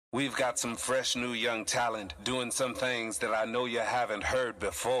We've got some fresh new young talent doing some things that I know you haven't heard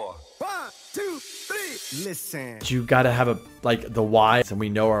before. 1, 2, 3, listen. You got to have the why, and we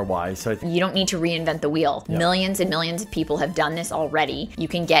know our why. So you don't need to reinvent the wheel. Yep. Millions and millions of people have done this already. You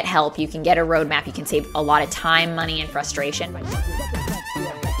can get help. You can get a roadmap. You can save a lot of time, money, and frustration.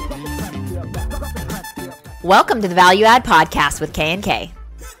 Welcome to the Value Add Podcast with K&K.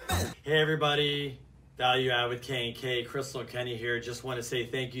 Hey everybody, Value Add with K&K. Crystal and Kenny here. Just want to say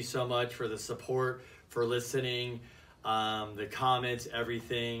thank you so much for the support, for listening, the comments,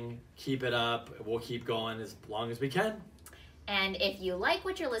 everything. Keep it up. We'll keep going as long as we can. And if you like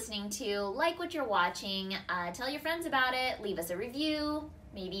what you're listening to, like what you're watching, tell your friends about it. Leave us a review.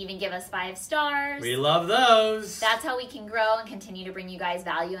 Maybe even give us 5 stars. We love those. That's how we can grow and continue to bring you guys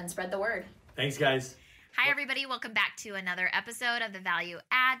value and spread the word. Thanks, guys. Hi, everybody. Welcome back to another episode of the Value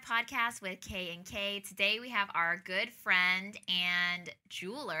Add Podcast with K&K. Today we have our good friend and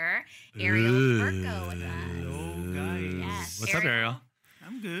jeweler, Ariel Furco, with us. Hello, guys. Yes. What's up, Ariel?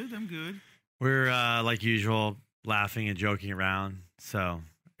 I'm good. We're, like usual, laughing and joking around. So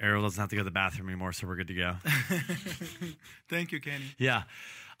Ariel doesn't have to go to the bathroom anymore, so we're good to go. Thank you, Kenny. Yeah.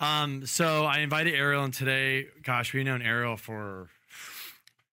 So I invited Ariel in today. Gosh, we've known Ariel for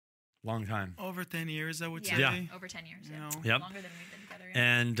long time. Over 10 years, I would say. Yeah. Over 10 years. You know. Yep. Longer than we've been together.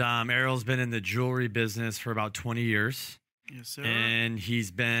 Yeah. And Ariel's been in the jewelry business for about 20 years. Yes, sir. And he's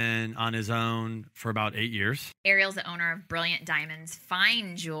been on his own for about 8 years. Ariel's the owner of Brilliant Diamonds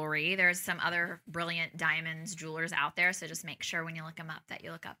Fine Jewelry. There's some other Brilliant Diamonds jewelers out there, so just make sure when you look them up that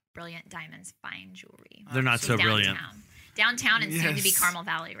you look up Brilliant Diamonds Fine Jewelry. They're not so brilliant. Downtown and soon to be Yes. Carmel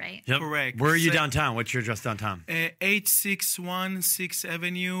Valley, right? Yep. Correct. Where are you So- downtown? What's your address downtown? 8616 6th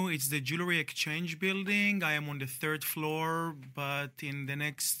Avenue. It's the Jewelry Exchange Building. I am on the 3rd floor, but in the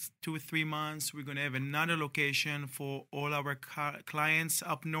next 2-3 months, we're going to have another location for all our clients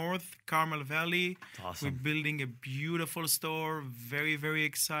up north, Carmel Valley. That's awesome. We're building a beautiful store. Very, very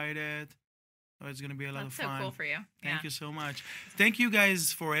excited. So it's going to be a lot That's of fun. so cool for you. Thank you so much. Thank you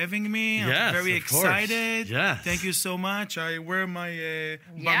guys for having me. Yes, I'm very of course. excited. Yes. Thank you so much. I wear my bar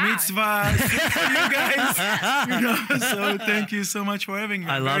Yeah. mitzvah for you guys. So thank you so much for having me.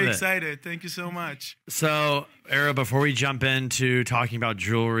 I I'm love very it. excited. Thank you so much. So, Ariel, before we jump into talking about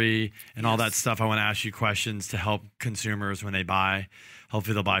jewelry and all that stuff, I want to ask you questions to help consumers when they buy.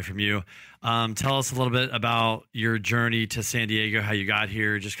 Hopefully they'll buy from you. Tell us a little bit about your journey to San Diego, how you got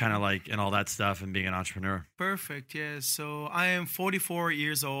here, just kind of like, and all that stuff and being an entrepreneur. Perfect. Yes. So I am 44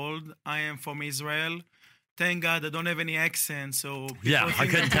 years old. I am from Israel. Thank God I don't have any accent. So Yeah, people I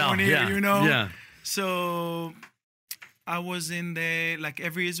think couldn't I'm tell. born here, Yeah. you know. Yeah. So I was in like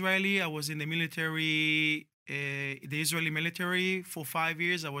every Israeli, I was in the military, the Israeli military for 5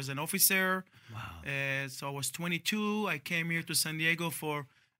 years. I was an officer. Wow. So I was 22. I came here to San Diego for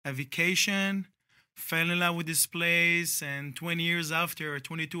a vacation, fell in love with this place, and 22 after,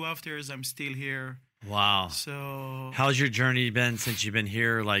 I'm still here. Wow. So How's your journey been since you've been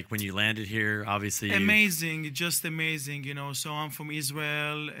here? Like when you landed here, obviously. amazing, just amazing, So I'm from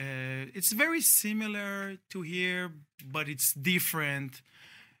Israel. It's very similar to here, but it's different.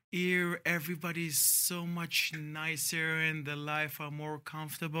 Here, everybody's so much nicer and the life are more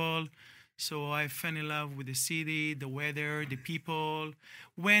comfortable. So I fell in love with the city, the weather, the people.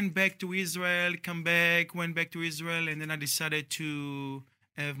 Went back to Israel, went back to Israel, and then I decided to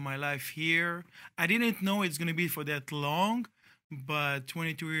have my life here. I didn't know it's going to be for that long, but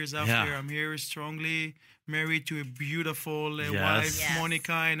 22 years after, Yeah. I'm here strongly, married to a beautiful Yes. wife, Yes.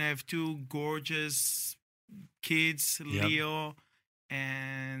 Monica, and I have 2 gorgeous kids, Yep. Leo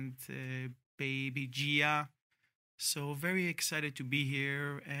and baby Gia. So very excited to be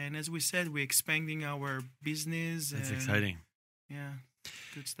here. And as we said, we're expanding our business. That's and, exciting. Yeah,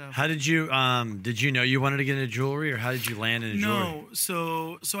 good stuff. How did you know you wanted to get into jewelry, or how did you land in jewelry? No,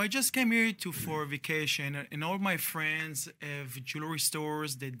 so I just came here for vacation, and all my friends have jewelry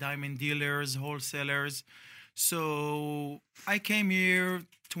stores, the diamond dealers, wholesalers. So I came here,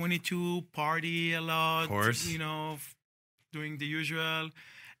 22, party a lot, Of course. Doing the usual.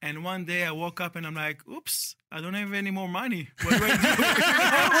 And one day I woke up and I'm like, oops, I don't have any more money. What do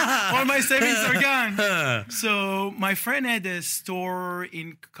I do? All my savings are gone. So my friend had a store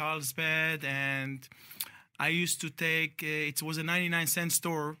in Carlsbad, and I used to take, it was a 99-cent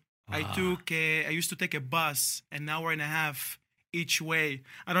store. I used to take a bus an hour and a half each way.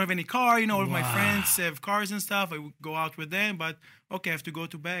 I don't have any car, all my friends have cars and stuff. I would go out with them, but okay, I have to go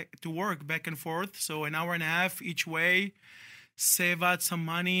to work back and forth. So an hour and a half each way, save out some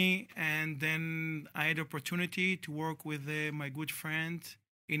money, and then I had the opportunity to work with my good friend.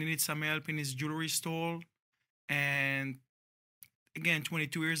 He needed some help in his jewelry store, and again,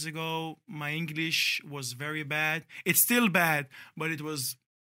 22 years ago, my English was very bad. It's still bad, but it was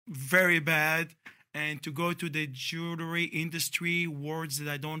very bad. And to go to the jewelry industry, words that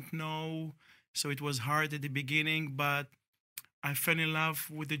I don't know. So it was hard at the beginning, but I fell in love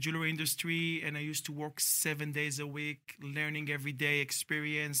with the jewelry industry, and I used to work 7 days a week, learning every day,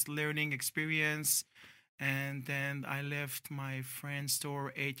 learning experience. And then I left my friend's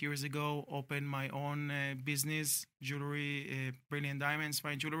store 8 years ago, opened my own business, jewelry, Brilliant Diamonds,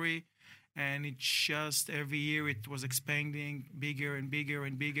 fine jewelry. And it just every year it was expanding bigger and bigger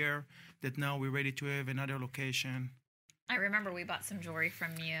and bigger, that now we're ready to have another location. I remember we bought some jewelry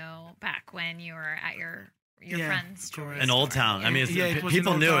from you back when you were at your Yeah, friend's jewelry correct. In Old store. Town. I mean, Yeah, it was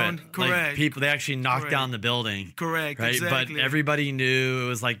people in knew Old Town. it. Correct. Like, people, they actually knocked Correct. down the building. Correct, Right, exactly. but everybody knew it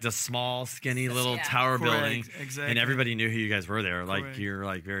was like the small, skinny little Yeah. tower Correct, building, exactly. and everybody knew who you guys were there. Like Correct. you're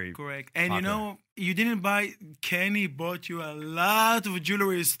like very Correct. And you popular. know, you didn't buy, Kenny bought you a lot of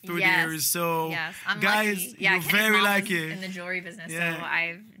jewelry through the Yes. years. So, Yes, I'm guys, lucky. Yeah, you're Ken's very mom lucky. is in the jewelry business, Yeah. so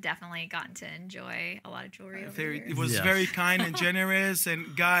I've definitely gotten to enjoy a lot of jewelry over the Very, years. it was Yeah. very kind and generous.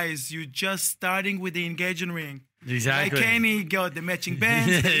 And guys, you just starting with the engagement ring. exactly. Like Kenny got the matching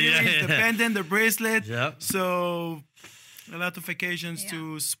bands, the Yeah, earrings, yeah. the pendant, the bracelet. Yep. So a lot of occasions Yeah.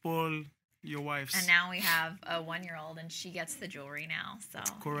 to spoil your wives. And now we have a 1-year-old, and she gets the jewelry now. So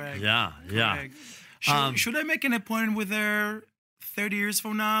Correct. Yeah, yeah. Correct. Should I make an appointment with her 30 years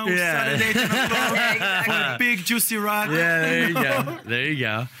from now? Yeah. Saturday, 10 o'clock, Yeah, for exactly. a big juicy rock. Yeah, there you go. There you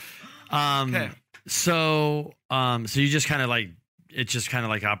go. Okay. So you just kind of like, it's just kind of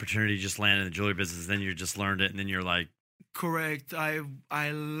like opportunity just landed in the jewelry business. Then you just learned it, and then you're like, Correct.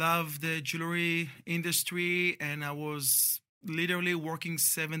 I love the jewelry industry, and I was literally working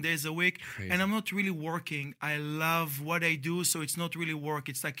 7 days a week. Crazy. And I'm not really working. I love what I do, so it's not really work.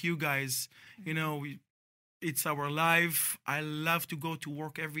 It's like you guys, you know, it's our life. I love to go to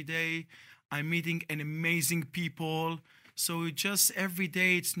work every day. I'm meeting an amazing people. So it just every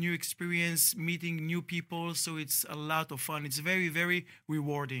day it's new experience, meeting new people. So it's a lot of fun. It's very, very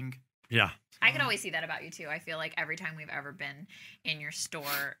rewarding. yeah, I could always see that about you too. I feel like every time we've ever been in your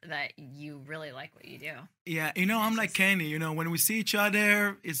store, that you really like what you do. Yeah, you know, I'm like Kenny, you know, when we see each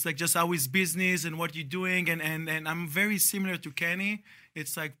other, it's like just always business and what you're doing. And I'm very similar to Kenny.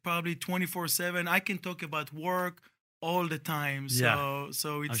 It's like probably 24/7. I can talk about work all the time. So, Yeah.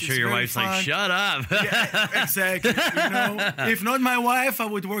 so it's I'm sure it's your very wife's fun. like, shut up. Yeah, exactly. You know, if not my wife, I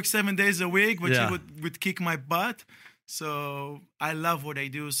would work 7 days a week, but Yeah. she would kick my butt. So I love what I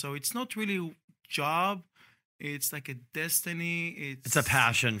do. So it's not really job. It's like a destiny. It's a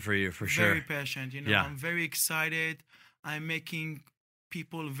passion for you, for sure. Very passionate. You know, Yeah. I'm very excited. I'm making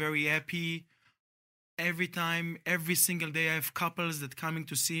people very happy. Every time, every single day, I have couples that coming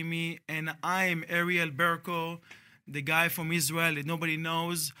to see me, and I'm Ariel Berko, the guy from Israel that nobody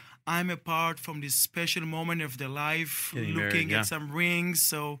knows. I'm a part from this special moment of their life, Getting looking married, yeah. at some rings.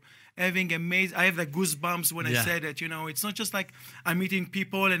 So having amazing, I have like goosebumps when Yeah. I say that. You know, it's not just like I'm meeting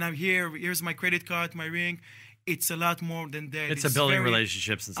people and I'm here. Here's my credit card, my ring. It's a lot more than that. It's a building very-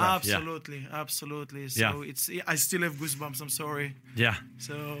 relationships and stuff. Absolutely, absolutely. So Yeah. it's I still have goosebumps. I'm sorry. Yeah.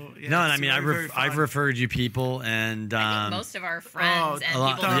 So yeah, No, and I it's mean, very, very I've fun. referred you people, and I think most of our friends and a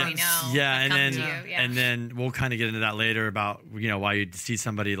lot- people that we tons. know yeah, have and come then to you. Yeah. and then we'll kind of get into that later about why you see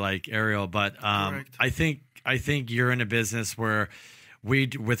somebody like Ariel. But Correct. I think you're in a business where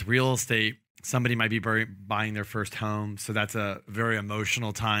with real estate, somebody might be buying their first home, so that's a very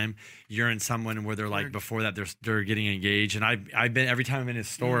emotional time. You're in someone where they're like Correct. before that they're getting engaged, and I've been every time I'm in his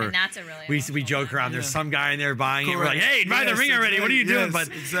store. And that's a really we emotional joke time. around. There's Yeah. some guy in there buying it. We're like, Correct. hey, buy the Yes, ring already. What are you exactly. doing? Yes,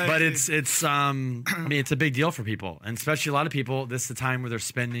 But exactly. it's I mean, it's a big deal for people, and especially a lot of people. This is the time where they're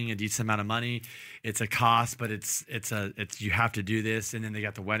spending a decent amount of money. It's a cost, but it's you have to do this, and then they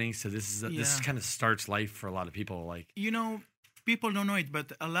got the wedding. So this Yeah. kind of starts life for a lot of people. Like, You know, people don't know it,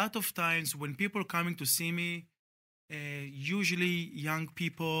 but a lot of times when people coming to see me, usually young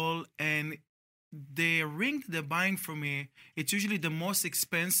people, and the ring they're buying from me, it's usually the most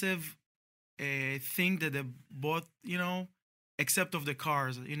expensive thing that they bought, you know, except of the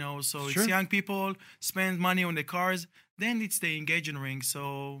cars, you know. So Sure. it's young people spend money on the cars, then it's the engagement ring.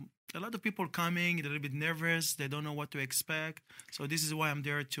 So a lot of people coming, they're a little bit nervous, they don't know what to expect. So this is why I'm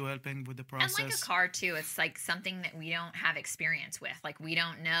there to helping with the process. And like a car too, it's like something that we don't have experience with. Like we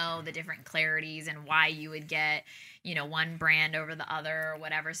don't know the different clarities and why you would get, one brand over the other or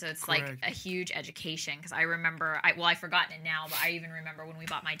whatever. So it's like Correct. a huge education. Because I remember, I've forgotten it now, but I even remember when we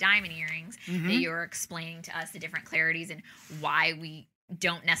bought my diamond earrings that you were explaining to us the different clarities and why we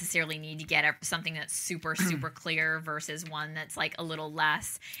don't necessarily need to get something that's super clear versus one that's like a little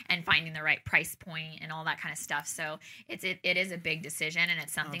less, and finding the right price point and all that kind of stuff. So it is a big decision, and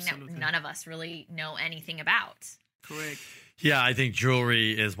it's something Absolutely. that none of us really know anything about. Correct. Yeah, I think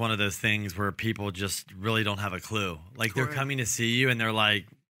jewelry is one of those things where people just really don't have a clue. Like they're Correct. coming to see you and they're like,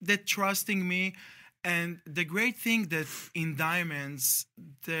 They're trusting me. And the great thing that in diamonds,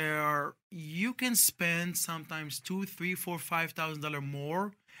 you can spend sometimes $2,000, $3,000, $4,000, $5,000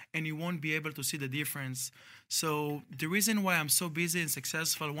 more, and you won't be able to see the difference. So the reason why I'm so busy and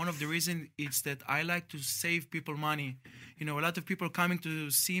successful, one of the reasons is that I like to save people money. You know, a lot of people coming to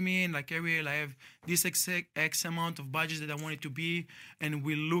see me and like, Ariel, I have this X amount of budget that I want it to be, and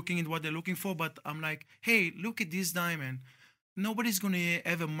we're looking at what they're looking for. But I'm like, hey, look at this diamond. Nobody's going to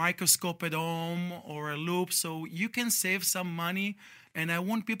have a microscope at home or a loop, so you can save some money. And I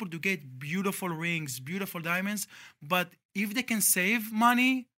want people to get beautiful rings, beautiful diamonds. But if they can save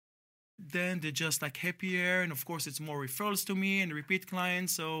money, then they're just like happier. And of course, it's more referrals to me and repeat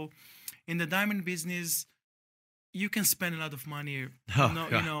clients. So in the diamond business, you can spend a lot of money,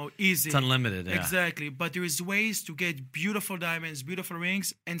 easy. it's unlimited. Yeah. Exactly. But there is ways to get beautiful diamonds, beautiful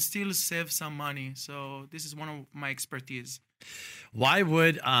rings, and still save some money. So this is one of my expertise. Why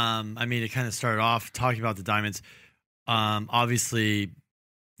would, it kind of started off talking about the diamonds. Obviously,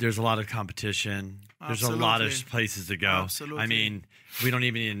 there's a lot of competition. There's a lot of Absolutely. places to go. Absolutely. I mean, we don't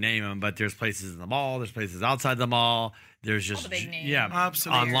even need to name them, but there's places in the mall. There's places outside the mall. There's just, the big names. yeah,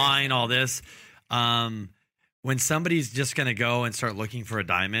 Absolutely. online, all this. When somebody's just going to go and start looking for a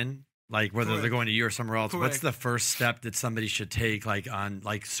diamond, like whether they're Correct. going to you or somewhere else, what's Correct. the first step that somebody should take, like on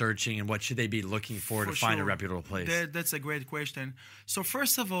like searching, and what should they be looking for to find a sure. reputable place? That's a great question. So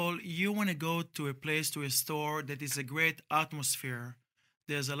first of all, you want to go to a place, to a store that is a great atmosphere.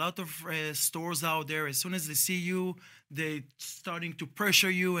 There's a lot of stores out there. As soon as they see you, they starting to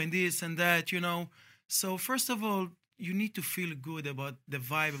pressure you and this and that, So first of all, you need to feel good about the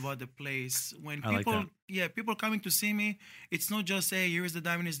vibe, about the place. When I like people, that. people coming to see me, it's not just, hey, here's the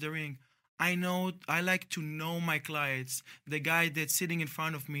diamond, here's the ring. I like to know my clients, the guy that's sitting in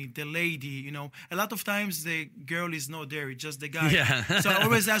front of me, the lady, A lot of times the girl is not there, it's just the guy. Yeah. So I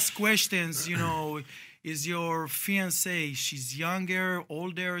always ask questions, is your fiancé, she's younger,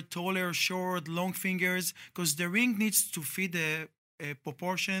 older, taller, short, long fingers? Because the ring needs to fit the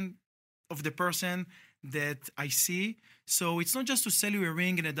proportion of the person that I see. So it's not just to sell you a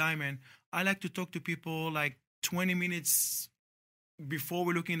ring and a diamond. I like to talk to people like 20 minutes before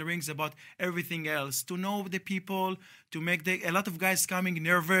we look in the rings about everything else, to know the people, to make a lot of guys coming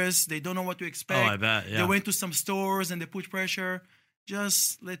nervous. They don't know what to expect. Oh, I bet, yeah. They went to some stores and they put pressure.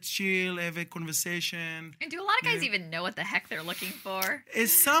 Just let's chill, have a conversation. And do a lot of guys even know what the heck they're looking for?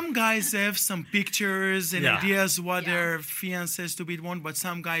 Some guys have some pictures and Yeah. ideas what Yeah. their fiancés to be want, but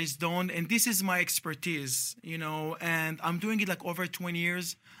some guys don't. And this is my expertise, and I'm doing it like over 20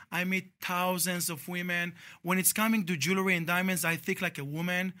 years. I meet thousands of women. When it's coming to jewelry and diamonds, I think like a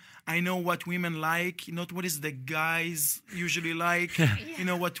woman. I know what women like, not what is the guys usually like,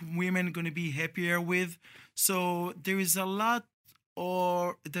 what women going to be happier with. So there's a lot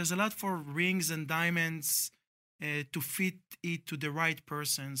for rings and diamonds to fit it to the right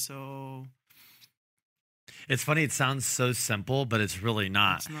person. So It's funny. It sounds so simple, but it's really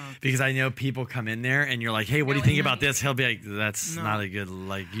not. It's not. Because I know people come in there and you're like, "Hey, what do you No, think it's about not. this?" He'll be like, "That's No. not a good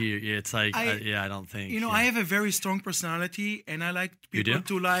like." It's like, I don't think. yeah. I have a very strong personality, and I like people do?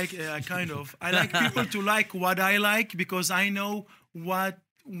 to like, kind of. I like people to like what I like, because I know what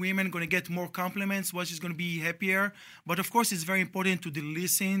women going to get more compliments, what is going to be happier. But of course, it's very important to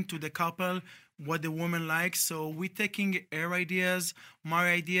listen to the couple, what the woman likes. So we're taking her ideas,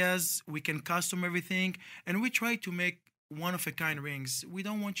 my ideas, we can custom everything, and we try to make one-of-a-kind rings. We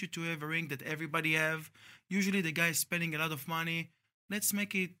don't want you to have a ring that everybody have. Usually the guy is spending a lot of money. Let's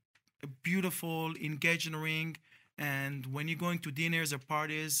make it a beautiful, engaging ring. And when you're going to dinners or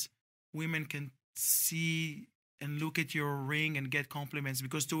parties, women can see and look at your ring and get compliments.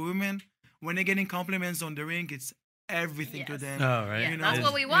 Because to women, when they're getting compliments on the ring, it's everything to Yes. them. Oh, right. Yeah, You that's know,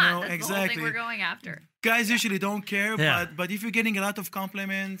 what we want. you know, That's the whole exactly. thing we're going after. Guys usually don't care, Yeah. but if you're getting a lot of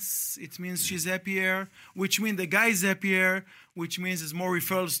compliments, it means she's happier, which means the guy's happier, which means there's more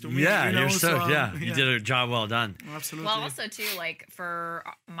referrals to me. Yeah, you're so, stoked. You did a job well done. Absolutely. Well, also too, like for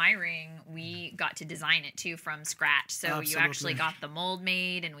my ring, we got to design it too from scratch. So you Absolutely. actually got the mold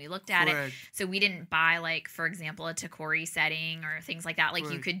made, and we looked at Correct. it. So we didn't buy like, for example, a Tacori setting or things like that. Like you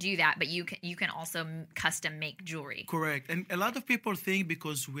Correct. could do that, but you can also custom make jewelry. Correct. And a lot of people think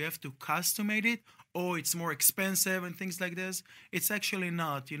because we have to customate it, or oh, it's more expensive and things like this. It's actually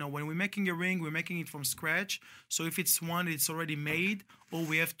not. You know, when we're making a ring, we're making it from scratch. So if it's one it's already made, or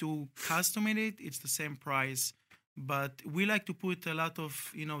we have to custom it, it's the same price. But we like to put a lot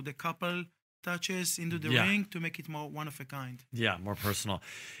of, you know, the couple touches into the ring to make it more one of a kind. Yeah, more personal.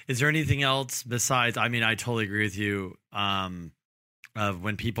 Is there anything else besides, I mean, I totally agree with you. Of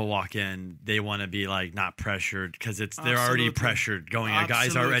when people walk in, they want to be like not pressured because they're already pressured going. A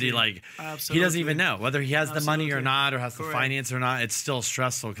guy's already like, he doesn't even know whether he has the money or not, or has the finance or not. It's still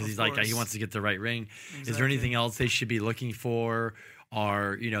stressful because he's like, he wants to get the right ring. Is there anything else they should be looking for?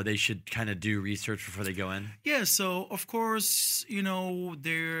 Or, you know, they should kind of do research before they go in? Yeah, so of course, you know,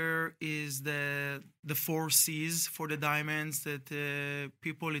 there is the 4 C's for the diamonds that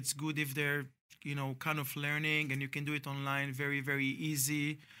people, it's good if they're, you know, kind of learning, and you can do it online very, very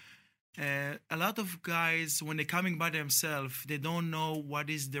easy. A lot of guys, when they're coming by themselves, they don't know what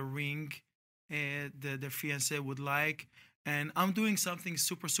is the ring the fiancé would like. And I'm doing something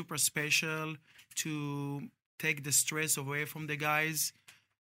super, super special to take the stress away from the guys.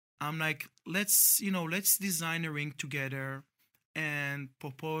 I'm like, let's design a ring together and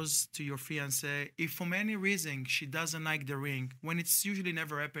propose to your fiancé. If for any reason she doesn't like the ring, when it's usually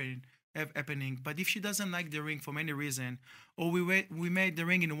never happening, but if she doesn't like the ring for any reason, or we made the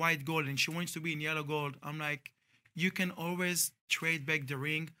ring in white gold and she wants to be in yellow gold, I'm like, you can always trade back the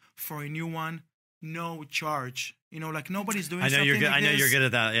ring for a new one, no charge. You know, like nobody's doing. I know you're good. Like I know you're good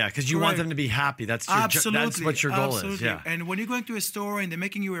at that. Yeah, because you want them to be happy. That's what your goal is. Yeah. And when you're going to a store and they're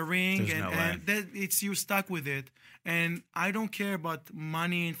making you a ring, and that it's you stuck with it. And I don't care about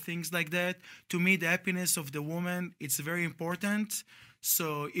money and things like that. To me, the happiness of the woman, it's very important.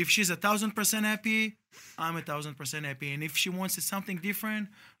 So if she's 1,000% happy, I'm 1,000% happy. And if she wants something different,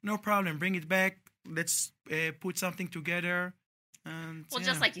 no problem. Bring it back. Let's put something together. And,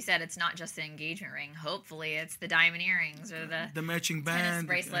 just like you said, it's not just the engagement ring. Hopefully, it's the diamond earrings or the matching tennis band,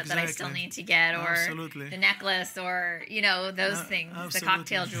 bracelet that I still need to get, or the necklace, or those things, the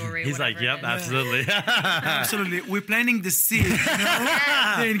cocktail jewelry. He's like, yep, absolutely, absolutely. We're planting the seed.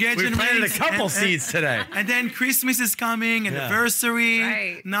 The engagement. We planted a couple seeds today, and then Christmas is coming, anniversary.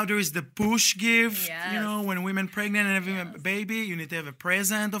 Right. Now there is the push gift. Yes. You know, when women pregnant and having a baby, you need to have a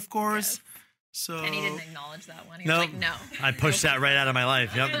present, of course. Yes. So, and he didn't acknowledge that one. He was like, no. I pushed that right out of my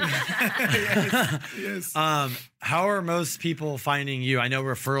life. Yep. yes. How are most people finding you? I know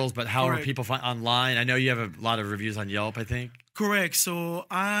referrals, but how are people online? I know you have a lot of reviews on Yelp, I think. Correct. So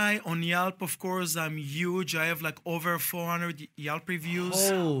on Yelp, of course, I'm huge. I have like over 400 Yelp reviews.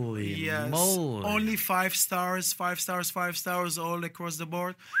 Holy moly. Only 5 stars, 5 stars, 5 stars all across the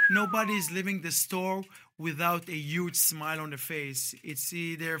board. Nobody is leaving the store without a huge smile on the face. It's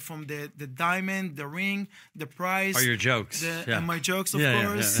either from the diamond, the ring, the price. Or your jokes. And my jokes, of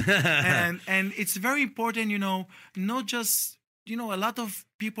course. Yeah. and it's very important, you know, not just, you know, a lot of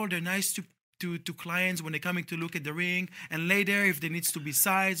people, they're nice to clients when they're coming to look at the ring, and later if there needs to be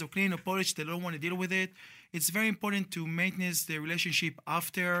size or clean or polish, they don't want to deal with it. It's very important to maintain the relationship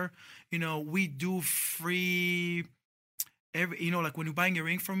after. You know, we do free, like when you're buying a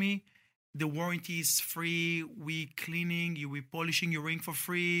ring from me, the warranty is free. We cleaning, we polishing your ring for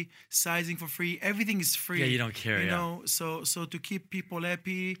free, sizing for free. Everything is free. Yeah, you don't care. You know, so to keep people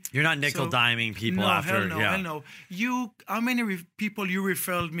happy. You're not nickel-diming people after. Hell no. How many people you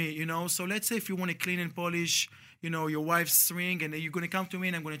referred me? You know, so let's say if you want to clean and polish, you know, your wife's ring, and you're going to come to me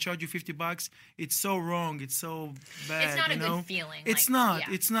and I'm going to charge you $50. It's so wrong. It's so bad. It's not a good feeling. It's not.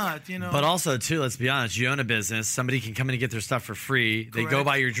 It's not, you know. But also, too, let's be honest, you own a business. Somebody can come in and get their stuff for free. They go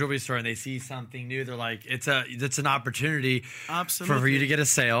by your jewelry store and they see something new. They're like, it's an opportunity for you to get a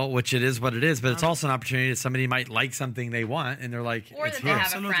sale, which it is what it is. But it's also an opportunity that somebody might like something they want and they're like, or it's that they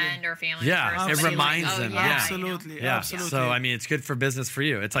have a friend or family. Yeah, it reminds them. Absolutely. So, I mean, it's good for business for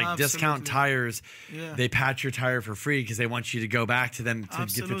you. It's like Discount Tires. Yeah. They patch your tire for free because they want you to go back to them to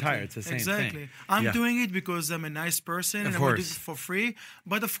get the tire. It's the same thing. I'm doing it because I'm a nice person and I want to do it for free.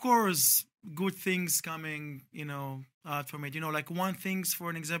 But of course, good things coming, you know, out from it. You know, like one things, for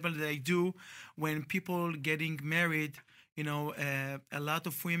an example, that I do when people getting married, you know, a lot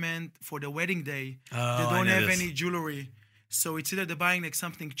of women for the wedding day, they don't have any jewelry. So it's either they're buying like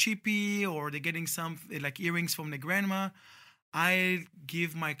something cheapy or they're getting some like earrings from the grandma. I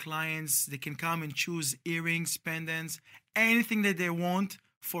give my clients, they can come and choose earrings, pendants, anything that they want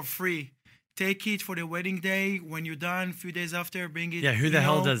for free. Take it for the wedding day. When you're done, a few days after, bring it. Yeah, who the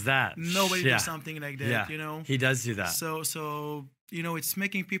hell does that? Nobody does something like that, you know? He does do that. So you know, it's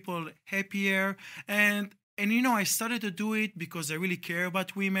making people happier. And you know, I started to do it because I really care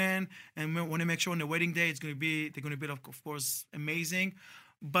about women and want to make sure on the wedding day they're going to be, of course, amazing.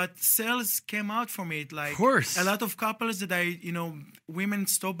 but sales came out from it. Like Of course. a lot of couples that women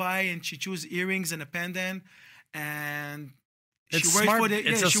stop by and she choose earrings and a pendant, and It's she works smart. for the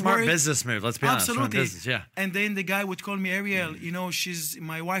It's a she smart works- business move. Let's be honest. Smart Absolutely. business, yeah. And then the guy would call me, Ariel,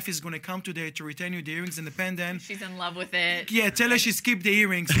 my wife is going to come today to return you the earrings and the pendant. She's in love with it. Yeah, tell her she skipped the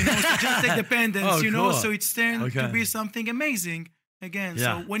earrings, so just take the pendants, Oh, cool. so it's turned to Okay. be something amazing again.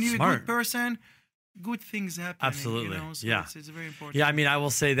 Yeah, So when you're a smart. good person, good things happen. Absolutely. So Yeah. it's very important. Yeah, I mean, I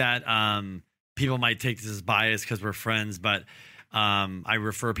will say that people might take this as bias because we're friends, but I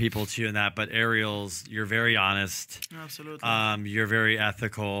refer people to you in that. But Ariel's, you're very honest. Absolutely. You're very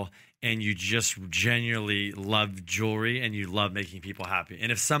ethical, and you just genuinely love jewelry, and you love making people happy.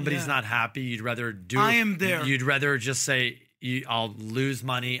 And if somebody's Yeah. not happy, you'd rather do. I am there. You'd rather just say, "I'll lose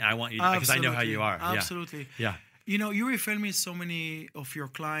money. I want you," because I know how you are. Absolutely. Yeah. You refer me so many of your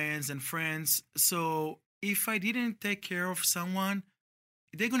clients and friends. So if I didn't take care of someone,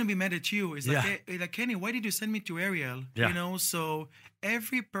 they're gonna be mad at you. It's like, Yeah. hey, like Kenny, why did you send me to Ariel? Yeah. So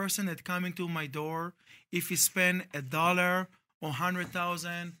every person that coming to my door, if you spend $1 or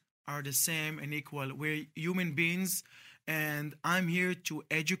 100,000, are the same and equal. We're human beings, and I'm here to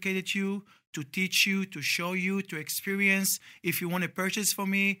educate you, to teach you, to show you, to experience. If you want to purchase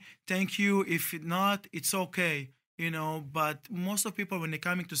from me, thank you. If not, it's okay. But most of people, when they're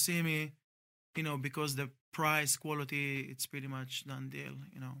coming to see me, because the price, quality, it's pretty much done deal.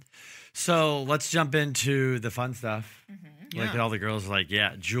 So let's jump into the fun stuff. Like Yeah. all the girls are like,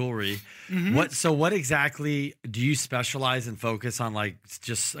 yeah, jewelry. Mm-hmm. What exactly do you specialize and focus on? Like,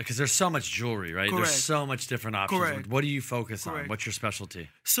 just because there's so much jewelry, right? Correct. There's so much different options. Correct. What do you focus on? Correct. What's your specialty?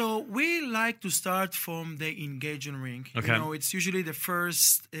 So we like to start from the engagement ring. Okay. It's usually the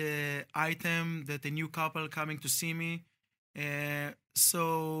first item that a new couple coming to see me.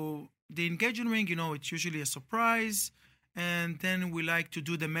 So the engagement ring, it's usually a surprise. And then we like to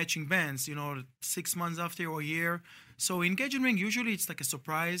do the matching bands, 6 months after or a year. So engagement ring, usually it's like a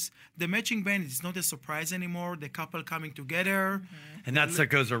surprise. The matching band is not a surprise anymore. The couple coming together. And that's what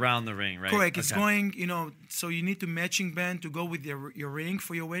goes around the ring, right? Correct. It's Okay. going, so you need to matching band to go with your ring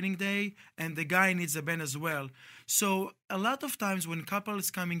for your wedding day, and the guy needs a band as well. So a lot of times when couple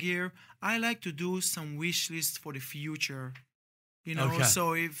is coming here, I like to do some wish list for the future. Okay.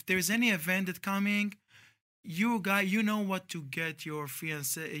 So if there's any event that coming, you know what to get your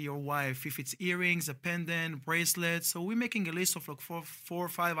fiance, your wife. If it's earrings, a pendant, bracelet. So we're making a list of like four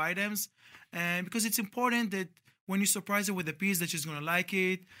or five items, and because it's important that when you surprise her with a piece that she's gonna like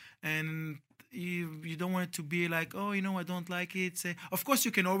it, and you don't want it to be like, oh, I don't like it. Say, of course,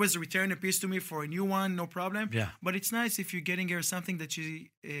 you can always return a piece to me for a new one, no problem. Yeah. But it's nice if you're getting her something that she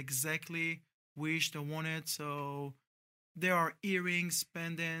exactly wished or wanted. So there are earrings,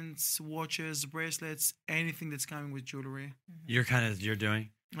 pendants, watches, bracelets, anything that's coming with jewelry. You're doing?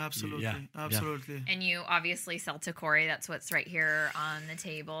 Absolutely. Yeah. Absolutely. And you obviously sell to Corey. That's what's right here on the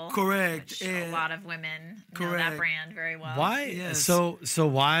table. Correct. Which a lot of women know that correct. brand very well. Why? Yes. So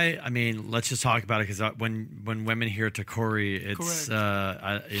why? I mean, let's just talk about it, because when women hear Takori, it's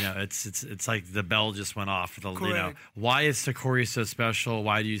Correct. it's like the bell just went off. Correct. Why is Takori so special?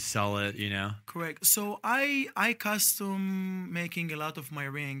 Why do you sell it? Correct. So I custom making a lot of my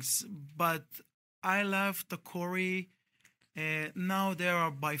rings, but I love the Corey. Now they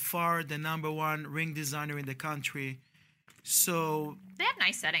are by far the number one ring designer in the country. So They have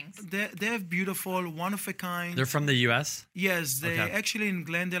nice settings. they have beautiful, one of a kind. They're from the U.S. Yes, they Okay. actually in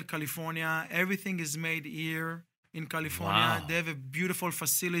Glendale, California. Everything is made here in California. Wow. They have a beautiful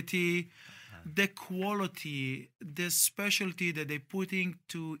facility. The quality, the specialty that they putting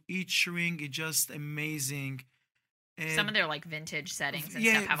to each ring is just amazing. Some of their like vintage settings and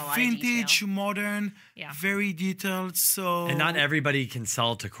yeah, stuff have a lot vintage, of modern, Yeah. very detailed. So And not everybody can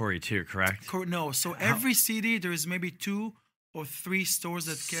sell Takori too, correct? No, so every city there is maybe 2 or 3 stores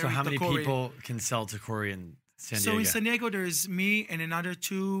that carry So how many Takori. people can sell Takori in San So Diego? in San Diego there is me and another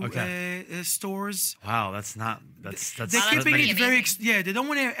 2 Okay. Stores. Wow, that's They're Wow, keeping pretty it very amazing. they don't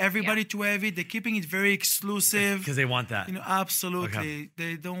want everybody to have it. They're keeping it very exclusive. because they want that. Absolutely.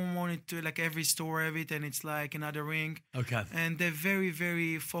 They don't want it to like every store have it and it's like another ring. Okay. And they're very,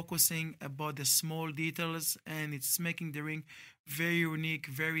 very focusing about the small details, and it's making the ring very unique,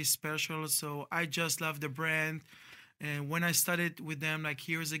 very special. So I just love the brand. And when I started with them like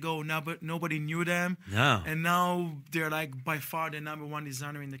years ago, nobody knew them. No. And now they're like by far the number one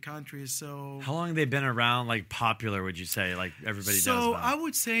designer in the country. So How long have they been around, like popular, would you say? Like everybody knows So about I them?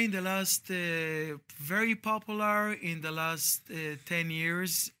 would say in the last, very popular in the last 10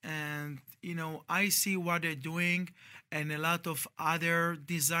 years. And, I see what they're doing. And a lot of other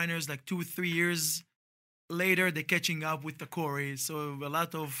designers, like 2 or 3 years later they're catching up with the Corey. So a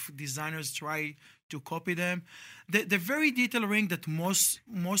lot of designers try to copy them. The very detailed ring that most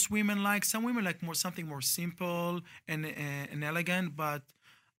women like. Some women like something more simple and elegant, but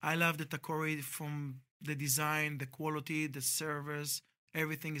I love the Tacori from the design, the quality, the service.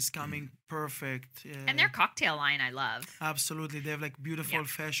 Everything is coming perfect. And their cocktail line, I love. Absolutely. They have like beautiful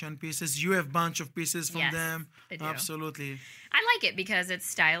fashion pieces. You have a bunch of pieces from them. They do. Absolutely. I like it because it's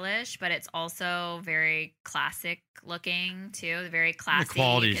stylish, but it's also very classic looking too. Very classy. The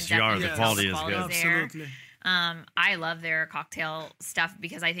quality's You can the definitely quality tell is the good. quality's there. Absolutely. I love their cocktail stuff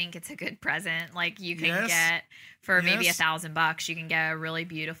because I think it's a good present. Like you can Yes. get for maybe Yes. $1,000, you can get a really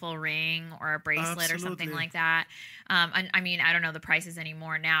beautiful ring or a bracelet or something Absolutely. like that. I mean, I don't know the prices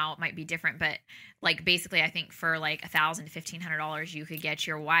anymore now. It might be different, but like basically, I think for like $1,000 to $1,500, you could get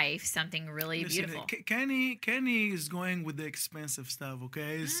your wife something really Listen, beautiful. Kenny is going with the expensive stuff,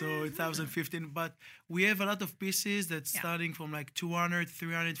 okay? So Mm-hmm. 2015, but we have a lot of pieces that's starting from like 200,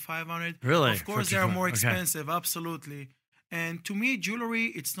 300, 500. Really? Of course, For they are 200, more okay. expensive, absolutely. And to me, jewelry,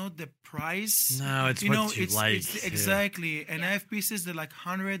 it's not the price. No, it's what you like, too. Exactly. And I have pieces that are like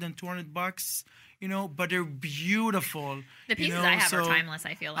 100 and 200 bucks, but they're beautiful. The pieces you know? I have are So, timeless,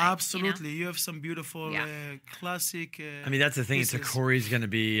 I feel like. Absolutely. You have some beautiful Yeah. classic. I mean, that's the thing. pieces. Tacori's going to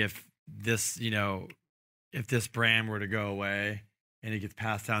be if this, if this brand were to go away and it gets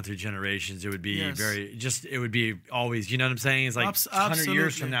passed down through generations, it would be Yes. it would be always, you know what I'm saying? It's like 100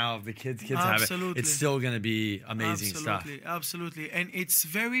 years from Absolutely. now, if the kids have it, Absolutely. it's still going to be amazing stuff. Absolutely. And it's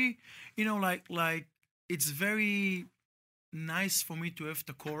very, like it's very nice for me to have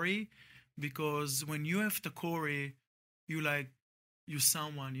Tacori because when you have Tacori, you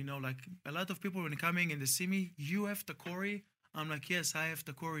someone, like a lot of people when coming and they see me, you have Tacori. I'm like, yes, I have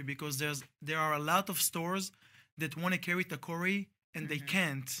Tacori because there are a lot of stores that want to carry Tacori and they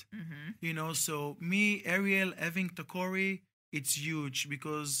can't. So me, Ariel, having Tacori, it's huge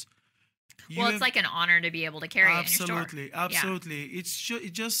because Well, it's like an honor to be able to carry it in your store. Absolutely.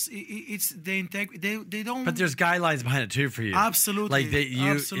 It's the integrity. They don't. But there's guidelines behind it too for you. Absolutely. Like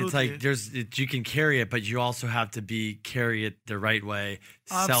it's like Absolutely. you can carry it, but you also have to carry it the right way,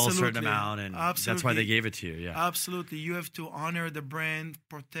 sell a certain Absolutely. amount, and that's why Absolutely. they gave it to you. Yeah. Absolutely. You have to honor the brand,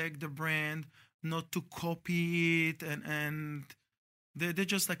 protect the brand, not to copy it, and they're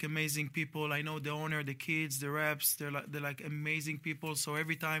just like amazing people. I know the owner, the kids, the reps, they're like amazing people. So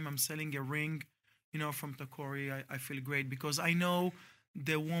every time I'm selling a ring, from Tacori, I feel great because I know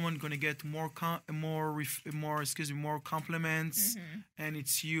the woman gonna get more compliments, and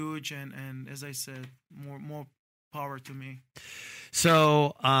it's huge. And as I said, more power to me.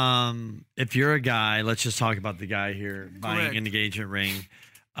 So, if you're a guy, let's just talk about the guy here buying Correct. an engagement ring.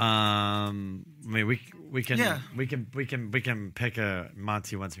 I mean, we can pick a.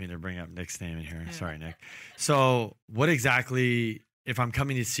 Monty wants me to bring up Nick's name in here. Sorry, Nick. So, what exactly? If I'm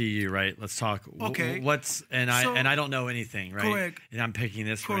coming to see you, right? Let's talk. Okay. I don't know anything, right? Correct. And I'm picking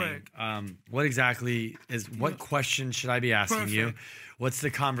this Correct. ring. What exactly is? What question should I be asking you? Perfect. What's the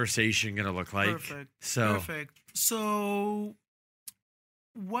conversation going to look like? Perfect. So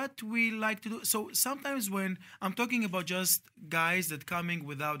what we like to do. So sometimes when I'm talking about just guys that coming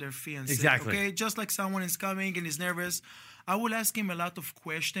without their fiancé, Exactly. okay, just like someone is coming and is nervous, I will ask him a lot of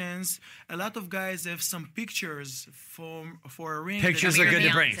questions. A lot of guys have some pictures for a ring. Pictures that are they- good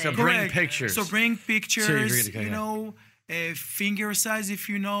to bring. So Correct. bring Correct. pictures. So bring pictures. Okay, Finger size if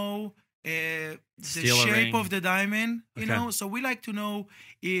you know. The Steal a shape ring. of the diamond, Okay. So we like to know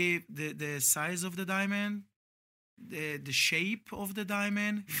if the size of the diamond, the shape of the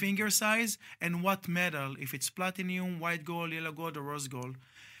diamond, finger size, and what metal, if it's platinum, white gold, yellow gold, or rose gold.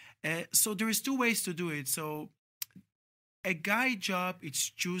 So there is two ways to do it. So a guy job is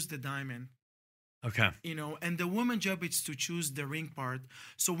choose the diamond, Okay. and the woman job is to choose the ring part.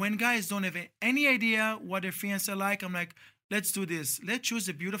 So when guys don't have any idea what their fiancé like, I'm like, let's do this. Let's choose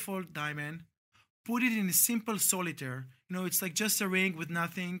a beautiful diamond, put it in a simple solitaire. It's like just a ring with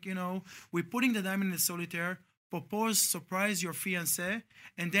nothing. We're putting the diamond in the solitaire, propose, surprise your fiancé,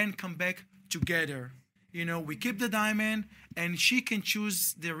 and then come back together. We keep the diamond, and she can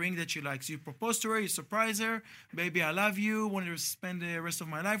choose the ring that she likes. You propose to her, you surprise her. Baby, I love you. Want to spend the rest of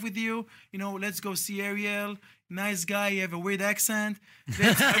my life with you. Let's go see Ariel. Nice guy. You have a weird accent.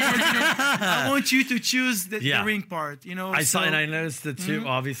 I want you to choose the ring part. I saw, and I noticed the two.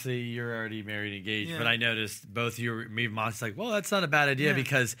 Obviously, you're already married, engaged, Yeah. but I noticed both you, me, and Monty's like, well, that's not a bad idea Yeah.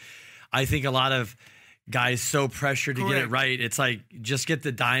 because I think a lot of guys so pressured to get it Correct. right. It's like just get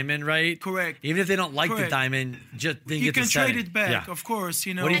the diamond right. Correct. Even if they don't like the Correct. diamond, just then You get can the trade setting. it back, Yeah. of course.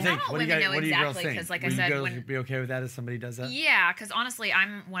 You know. What do you And think? not all What do you women guys? know What do you girls exactly, think? 'cause like I Would said, you girls when- be okay with that if somebody does that? Yeah, because honestly,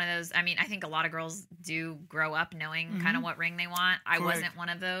 I'm one of those. I mean, I think a lot of girls do grow up knowing kind of what ring they want. I Correct. wasn't one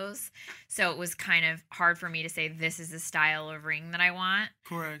of those. So it was kind of hard for me to say, this is the style of ring that I want.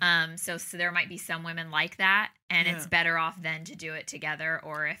 Correct. So there might be some women like that, and it's Yeah. better off then to do it together,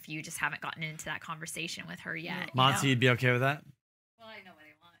 or if you just haven't gotten into that conversation with her yet. you Monty, know? you'd be okay with that? Well, I know what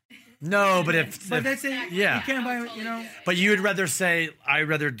I want. No, but if, But if- that's it. yeah. You can't buy. You know. but you would rather say I'd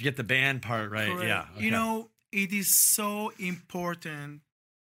rather get the band part right. Correct. Yeah. You okay. know, it is so important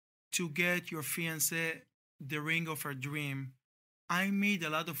to get your fiancé the ring of her dream. I meet a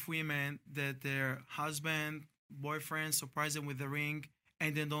lot of women that their husband, boyfriend surprise them with the ring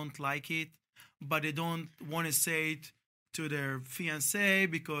and they don't like it, but they don't want to say it to their fiancé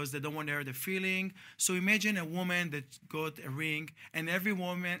because they don't want to hurt the feeling. So imagine a woman that got a ring, and every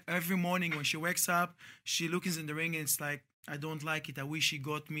morning when she wakes up, she looks in the ring and it's like, I don't like it. I wish she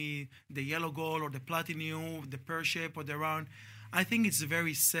got me the yellow gold or the platinum, the pear shape or the round. I think it's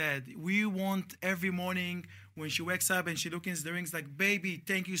very sad. We want every morning when she wakes up and she looks in the ring, it's like, baby,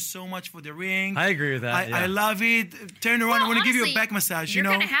 thank you so much for the ring. I agree with that. I yeah. love it. Turn around. I Well, want to give you a honestly, back massage. You're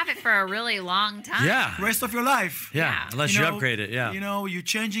You know, gonna have it for a really long time. Yeah. rest of your life. Yeah. Unless you know, upgrade it. Yeah. You know, you're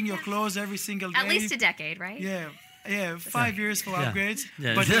changing your clothes every single day. At least a decade, right? Yeah, 5 years for Yeah. upgrades.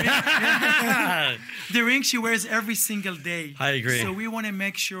 Yeah. But the ring she wears every single day. I agree. So we want to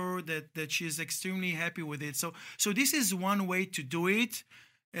make sure that she's extremely happy with it. So this is one way to do it,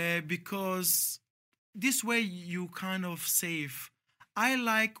 because this way you kind of save. I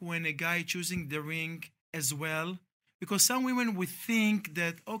like when a guy choosing the ring as well, because some women would think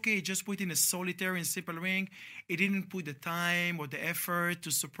that, okay, just put in a solitary and simple ring. It didn't put the time or the effort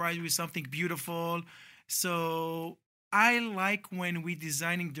to surprise you with something beautiful. So I like when we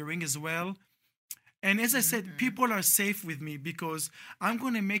designing the ring as well. And as I said, people are safe with me because I'm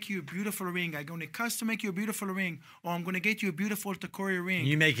going to make you a beautiful ring. I'm going to custom make you a beautiful ring, or I'm going to get you a beautiful Tacori ring.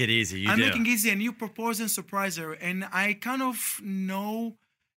 You make it easy. You I'm do. making easy, and you propose and surprise her. And I kind of know,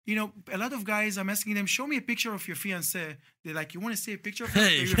 you know, a lot of guys, I'm asking them, show me a picture of your fiancé. They're like, you want to see a picture of her?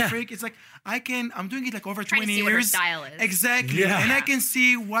 Hey, You're yeah. a freak. It's like, I'm doing it like over Trying to 20 see years. what her style is. Exactly. Yeah. And I can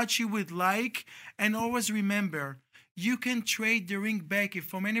see what she would like. And always remember, you can trade the ring back. If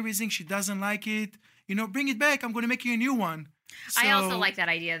for any reason she doesn't like it, you know, bring it back. I'm going to make you a new one. I also So- like that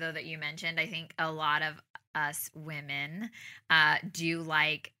idea though that you mentioned. I think a lot of us women do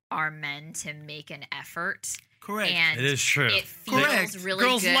like our men to make an effort. Correct. And It is true. It feels Correct. really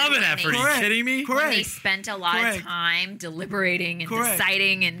Girls good love an when effort. Are you Correct. kidding me? Correct. When they spent a lot Correct. of time deliberating and Correct.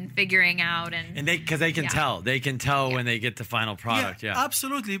 deciding and figuring out and Because they can Yeah. tell. They can tell when they get the final product. Yeah.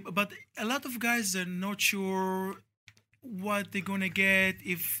 Absolutely. But a lot of guys are not sure what they're gonna get,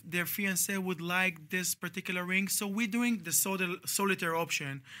 if their fiancé would like this particular ring. So we're doing the solitaire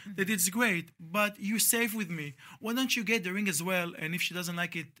option. That it's great, but you're safe with me. Why don't you get the ring as well? And if she doesn't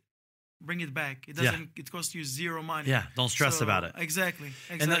like it, bring it back. It Yeah. doesn't. It costs you zero money. Yeah, don't stress So, about it. Exactly.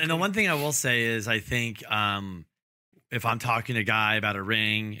 And the one thing I will say is, I think if I'm talking to a guy about a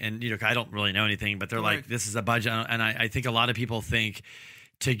ring, and you know, I don't really know anything, but they're like, Correct. "This is a budget," and I think a lot of people think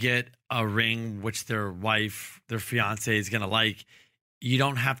to get a ring which their wife, their fiance is going to like, you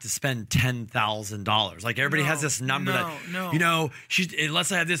don't have to spend $10,000. Like everybody has No, this number that, no. you know,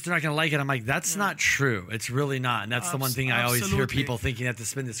 unless I have this, they're not going to like it. I'm like, that's not true. It's really not. And that's the one thing I always hear Absolutely. people thinking they have to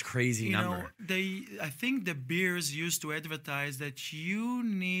spend this crazy You know, number. I think the beers used to advertise that you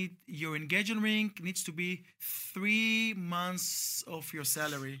need your engagement ring needs to be 3 months of your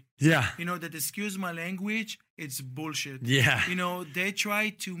salary. Yeah. You know that, excuse my language, it's bullshit. Yeah. You know, they try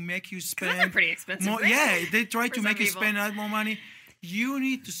to make you spend that's a pretty expensive more. ring Yeah, they try for to some make you people. spend a lot more money. You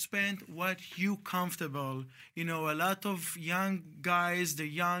need to spend what you comfortable. You know, a lot of young guys, they're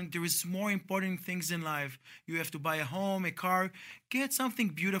young. There is more important things in life. You have to buy a home, a car. Get something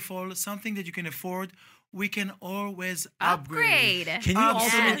beautiful, something that you can afford. We can always upgrade. Can you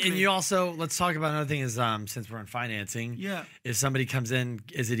also, Absolutely. and you also, let's talk about another thing is, since we're in financing, Yeah. if somebody comes in,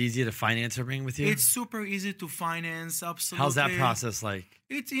 is it easy to finance a ring with you? It's super easy to finance. Absolutely. How's that process like?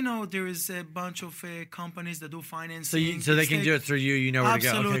 It's, you know, there is a bunch of companies that do financing. So they can do it through you. You know where to go.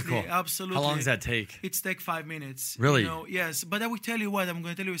 Okay, Absolutely, cool. absolutely. How long does that take? It's take 5 minutes. Really? You know, yes. But I will tell you what, I'm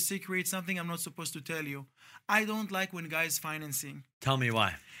going to tell you a secret, something I'm not supposed to tell you. I don't like when guys financing Tell me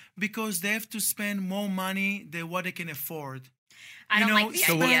why. because they have to spend more money than what they can afford. I You don't know, like the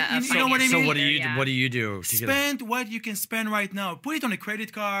so what- idea of you know what I So mean? what do you Yeah. what do you do to get it? Spend what you can spend right now. Put it on a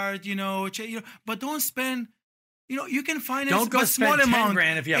credit card, you know, but don't spend, you can finance Don't go a small spend 10 amount.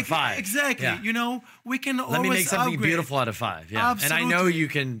 grand if you have five. Exactly. Yeah. We can always Let me make something upgrade. beautiful out of 5. Yeah. And I know Absolutely. you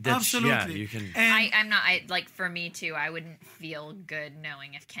can. Absolutely. You can. And I'm not. I like for me too. I wouldn't feel good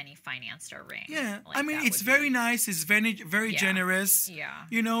knowing if Kenny financed our ring. yeah, Like, I mean, that it's would very be- nice. It's very Yeah. generous. Yeah.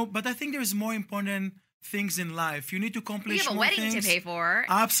 But I think there's more important things in life. You need to accomplish You have a more wedding things. to pay for.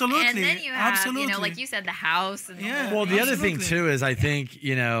 Absolutely. And then you have, Absolutely. like you said, the house. And the Yeah. whole Well, thing. the other thing Absolutely. too is I think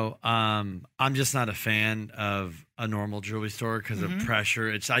I'm just not a fan of a normal jewelry store because of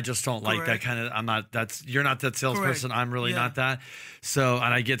pressure. I just don't like that Correct. kind of. I'm not. You're not that salesperson. Correct. I'm really Yeah. not that. So,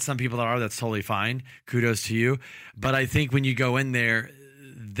 and I get some people that are. That's totally fine. Kudos to you. But I think when you go in there,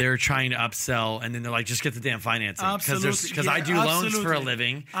 they're trying to upsell, and then they're like, just get the damn financing Absolutely. because I Yeah, do loans for a absolutely.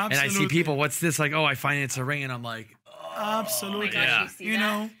 living, and I see Absolutely. people. What's this? Like, oh, I finance a ring, and I'm like, Absolutely. Oh my gosh, Yeah. you see You that?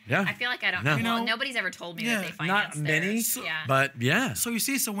 know. yeah, I feel like I don't. No. Well, You know, nobody's ever told me yeah. that they not financed many, theirs. Yeah. but yeah. So you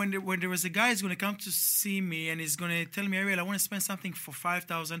see, so when there was a guy who's going to come to see me and he's going to tell me, Ariel, I want to spend something for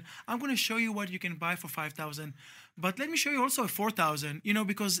 5,000. I'm going to show you what you can buy for 5,000. But let me show you also a 4,000,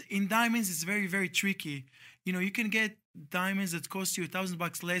 because in diamonds, it's very, very tricky. You can get diamonds that cost you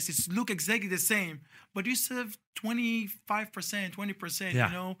 $1,000 less. It's look exactly the same, but you save 25%, 20%,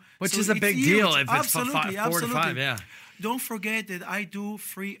 Yeah. Which So is a it's big huge. deal if it's Absolutely, 4 to 5. absolutely. Yeah. Don't forget that I do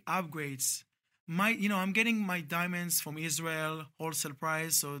free upgrades. I'm getting my diamonds from Israel, wholesale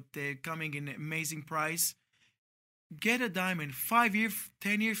price, so they're coming in amazing price. Get a diamond 5 years,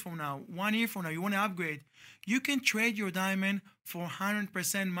 10 years from now, 1 year from now, you want to upgrade. You can trade your diamond for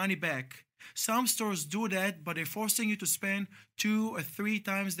 100% money back. Some stores do that, but they're forcing you to spend 2 or 3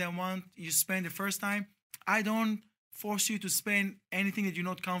 times the amount you spend the first time. I don't force you to spend anything that you're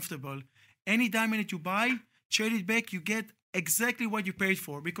not comfortable. Any diamond that you buy, trade it back, you get exactly what you paid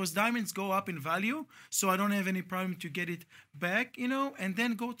for, because diamonds go up in value, so I don't have any problem to get it back, and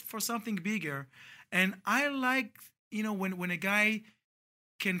then go for something bigger. And I like, when a guy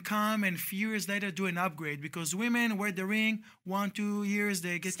can come and few years later do an upgrade, because women wear the ring 1-2 years,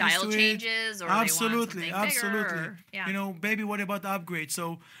 they get Style used to changes, it. or they want Absolutely, something absolutely. bigger, or- yeah. Baby, what about the upgrade?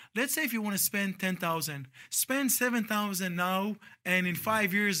 So let's say if you want to spend 10,000, spend 7,000 now, and in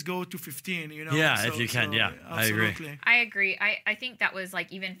 5 years go to 15. Yeah, if you can, yeah, I agree. absolutely. I agree. I think that was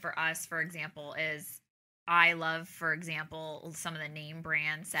like, even for us, for example, is I love, for example, some of the name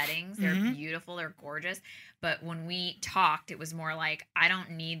brand settings. They're beautiful, they're gorgeous. But when we talked, it was more like, I don't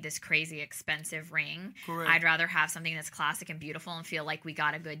need this crazy expensive ring. Correct. I'd rather have something that's classic and beautiful and feel like we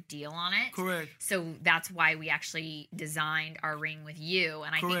got a good deal on it. Correct. So that's why we actually designed our ring with you.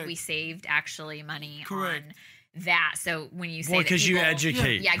 And I think Correct. we saved actually money Correct. on that. So when you say Well, that because you people-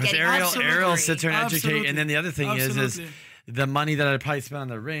 educate. Yeah, Because getting Ariel absolutely. sits there and educate. Absolutely. And then the other thing is Absolutely. the money that I probably spent on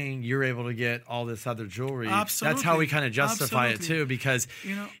the ring, you're able to get all this other jewelry. That's how we Absolutely. kind of justify it Absolutely. too, because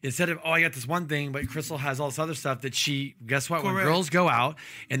instead of, I got this one thing, but Crystal has all this other stuff that guess what? When Correct. girls go out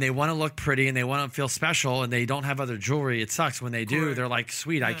and they want to look pretty and they want to feel special and they don't have other jewelry, it sucks. When they do, Correct. they're like,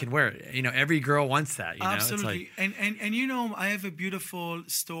 sweet, I can wear it. Every girl wants that. Absolutely. It's like, and I have a beautiful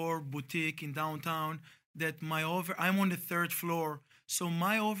store boutique in downtown that I'm on the 3rd floor. So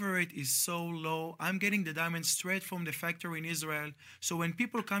my overrate is so low. I'm getting the diamonds straight from the factory in Israel. So when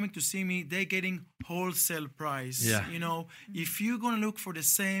people coming to see me, they're getting wholesale price. Yeah. If you're gonna look for the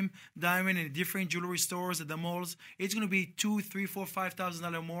same diamond in different jewelry stores at the malls, it's gonna be $2,000, $3,000, $4,000,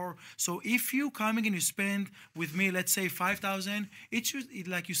 $5,000 more. So if you coming and you spend with me, let's say 5,000, it should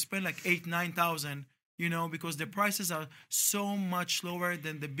like you spend like 8,000, 9,000. Because the prices are so much lower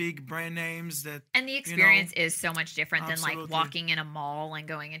than the big brand names that. And the experience is so much different than like Absolutely. walking in a mall and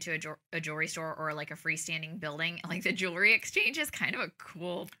going into a jewelry store or like a freestanding building. Like the jewelry exchange is kind of a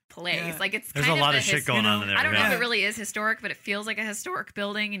cool place. Yeah. Like it's there's kind a lot the of shit going on in there. I don't know yeah. if it really is historic, but it feels like a historic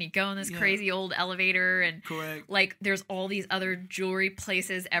building, and you go in this Yeah. crazy old elevator, and Correct. like there's all these other jewelry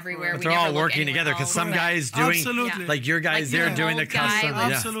places everywhere. But But We they're never all look working anywhere together because else. some But- guys doing Absolutely. like your guys, Like they're your doing the old guy custom. lives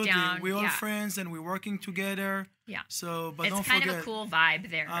Yeah. Absolutely. down, We're all yeah. friends and we're working together. Yeah. So, but It's don't kind forget. of a cool vibe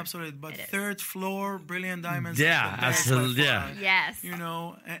there. Absolutely. But It is. 3rd floor, brilliant diamonds. Yeah, is the best absolutely, by yeah. far. Yes.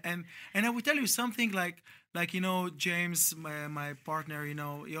 And I will tell you something like James, my partner,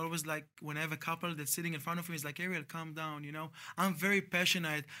 he always like, when I have a couple that's sitting in front of me, he's like, Ariel, calm down, I'm very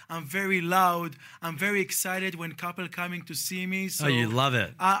passionate, I'm very loud, I'm very excited when couple coming to see me. So Oh, you love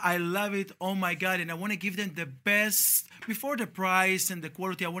it. I love it. Oh my God. And I want to give them the best, before the price and the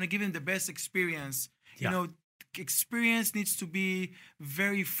quality, I want to give them the best experience. Yeah. Experience needs to be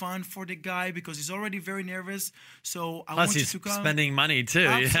very fun for the guy because he's already very nervous. So I Plus, want you he's to come. spending money too.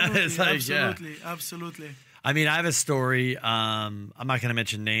 Absolutely, It's like, absolutely, absolutely. I mean, I have a story. I'm not going to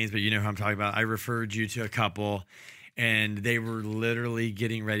mention names, but you know who I'm talking about. I referred you to a couple, and they were literally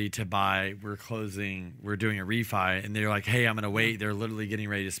getting ready to buy. We're doing a refi, and they're like, "Hey, I'm going to wait." They're literally getting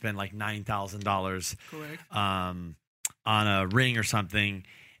ready to spend like $9,000 Correct. on a ring or something.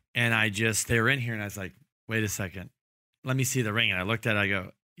 And they were in here, and I was like, "Wait a second, let me see the ring." And I looked at it, I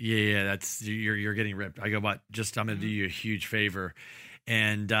go, "Yeah, that's you're getting ripped." I go, "But just I'm going to do you a huge favor."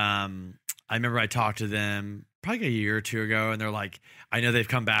 And I remember I talked to them probably a year or two ago, and they're like, I know they've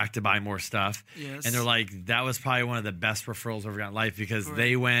come back to buy more stuff. Yes. And they're like, that was probably one of the best referrals we've got in life, because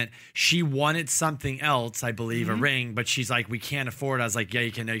Correct. she wanted something else, I believe, a ring, but she's like, we can't afford it. I was like, yeah,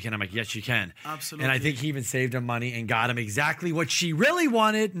 you can. No, you can. I'm like, yes, you can. Absolutely. And I think he even saved him money and got him exactly what she really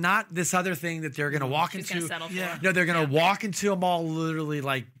wanted, not this other thing that they're going to walk She's into. gonna settle for. Yeah. No, they're going to walk into a mall literally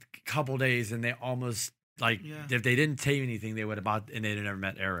like a couple days, and they almost if they didn't take anything, they would have bought, and they'd have never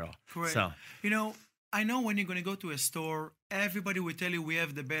met Ariel. Correct. So I know when you're going to go to a store, everybody will tell you we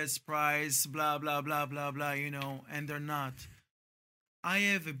have the best price, blah, blah, blah, blah, blah, and they're not. I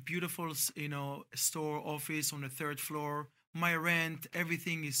have a beautiful, store office on the 3rd floor. My rent,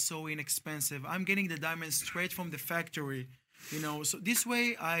 everything is so inexpensive. I'm getting the diamonds straight from the factory, So this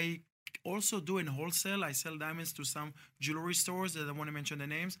way, I also do in wholesale. I sell diamonds to some jewelry stores that I want to mention the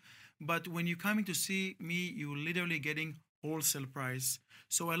names. But when you're coming to see me, you're literally getting wholesale price.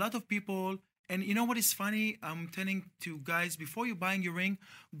 So a lot of people... And you know what is funny? I'm telling to guys, before you're buying your ring,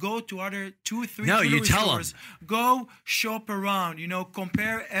 go to other 2, 3 No, you jewelry tell 'em. stores. Go shop around,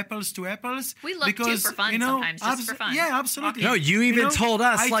 compare apples to apples. We look too for fun sometimes, just for fun. Yeah, absolutely. no, you even told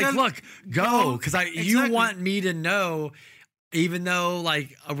us, I look, go. Because you Exactly. want me to know, even though,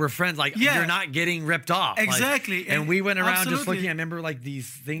 we're friends, Yeah. you're not getting ripped off. Exactly. And we went around just Absolutely. looking, I remember, these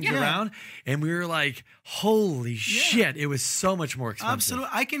things Yeah. around, and we were like, holy shit, it was so much more expensive. Absolutely.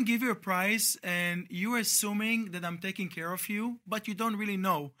 I can give you a price and you're assuming that I'm taking care of you, but you don't really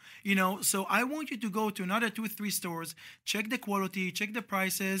know, So I want you to go to another 2, 3 stores, check the quality, check the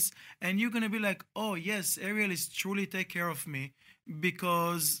prices, and you're going to be like, oh, yes, Ariel is truly take care of me,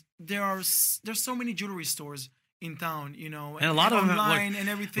 because there's so many jewelry stores in town, And a lot of them, online and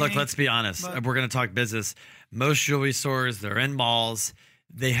everything. Look, let's be honest. But- We're going to talk business. Most jewelry stores, they're in malls.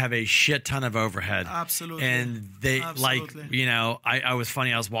 They have a shit ton of overhead. Absolutely. And they Absolutely. I was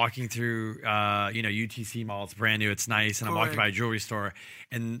funny. I was walking through, UTC Mall. It's brand new. It's nice. And I'm walking Correct. by a jewelry store.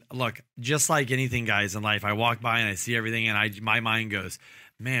 And look, just like anything, guys, in life, I walk by and I see everything, and my mind goes,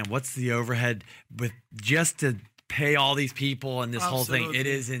 man, what's the overhead with just to pay all these people and this whole thing? It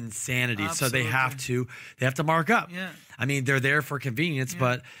Absolutely. is insanity. So Absolutely. they have to mark up. Yeah. I mean, they're there for convenience,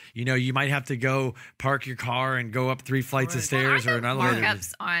 but you might have to go park your car and go up 3 flights of Correct. stairs or Aren't another. the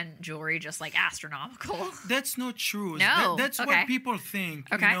markups on jewelry just astronomical? That's not true. No. That's Okay. what people think,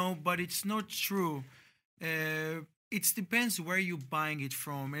 Okay. but it's not true. It depends where you're buying it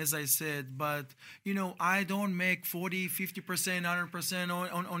from, as I said. But, I don't make 40, 50%, 100%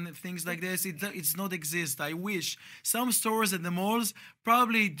 on things like this. It's not exist. I wish. Some stores at the malls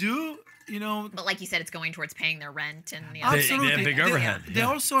probably do, But like you said, it's going towards paying their rent and the They- other they things. have big overhead. They Yeah.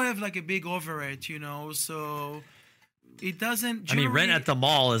 also have like a big overhead, so it doesn't... I mean, rent jewelry- at the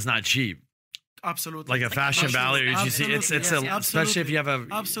mall is not cheap. Absolutely. Like a Fashion Valley, or you see, Absolutely, it's yes, especially if you have a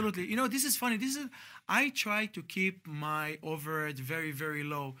Absolutely. This is funny. I try to keep my overhead very, very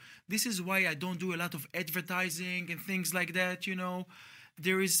low. This is why I don't do a lot of advertising and things like that,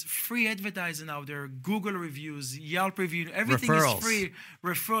 There is free advertising out there, Google reviews, Yelp review, everything Referrals. is free.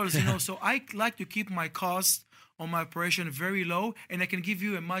 Referrals, So I like to keep my cost on my operation very low, and I can give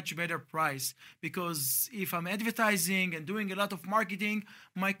you a much better price, because if I'm advertising and doing a lot of marketing,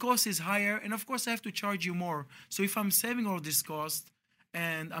 my cost is higher, and of course I have to charge you more. So if I'm saving all this cost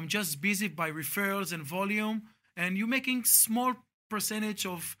and I'm just busy by referrals and volume, and you're making small percentage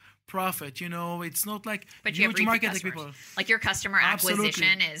of profit, it's not like But you have huge repeat market like customers. people. Like your customer Absolutely.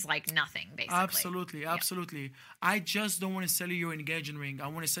 acquisition is like nothing, basically. Absolutely. I just don't want to sell you your engagement ring. I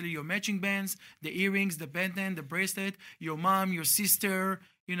want to sell you your matching bands, the earrings, the pendant, the bracelet, your mom, your sister,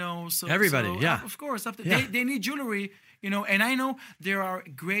 so Everybody, yeah. Of course, Yeah. they need jewelry, and I know there are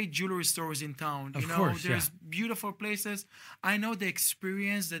great jewelry stores in town. Of course, there's beautiful places. I know the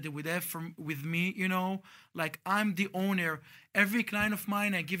experience that they would have with me, like I'm the owner. Every client of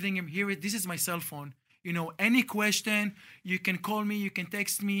mine, I give them here, this is my cell phone. Any question, you can call me, you can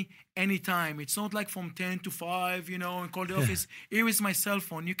text me anytime. It's not like from 10 to 5, and call the office. Here is my cell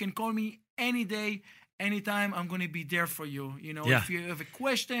phone. You can call me any day, anytime. I'm going to be there for you. If you have a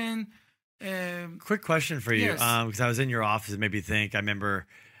question. Quick question for you, Yes. because I was in your office. It made me think. I remember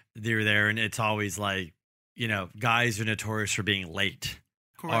you were there, and it's always like, guys are notorious for being late,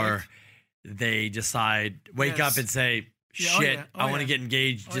 Correct. or they decide wake Yes. up and say, Yeah, oh, shit, yeah. Oh, I want to yeah. get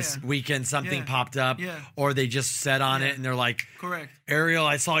engaged Oh, this yeah. weekend. Something Yeah. popped up, Yeah. or they just set on Yeah. it and they're like, Correct. Ariel,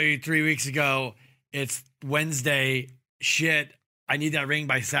 I saw you 3 weeks ago. It's Wednesday. Shit, I need that ring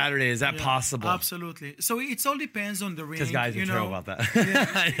by Saturday. Is that Yeah, possible? Absolutely. So it all depends on the ring. Because guys are you know. terrible about that.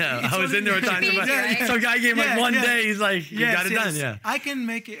 Yeah. I know. It's I was in there with only- times. Easy, right? Some guy gave like Yeah, one yeah. day. He's like, you got it done. Yeah. I can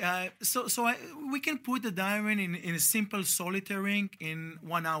make it. We can put the diamond in a simple solitaire ring in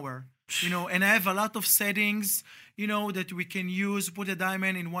 1 hour. And I have a lot of settings, that we can use. Put a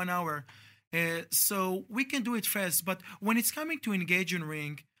diamond in 1 hour, so we can do it fast. But when it's coming to engagement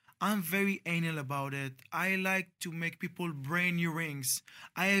ring, I'm very anal about it. I like to make people brand new rings.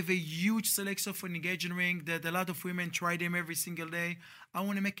 I have a huge selection for an engagement ring that a lot of women try them every single day. I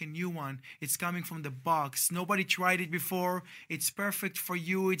want to make a new one. It's coming from the box. Nobody tried it before. It's perfect for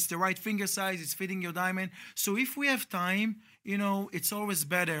you. It's the right finger size. It's fitting your diamond. So if we have time, it's always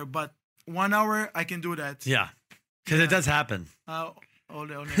better. But 1 hour, I can do that. Yeah. Because it does happen. Yeah,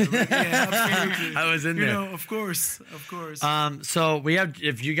 absolutely. I was in there. Of course. So we have,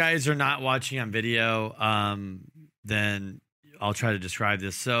 if you guys are not watching on video, then I'll try to describe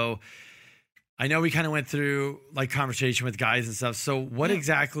this. So I know we kind of went through like conversation with guys and stuff. So what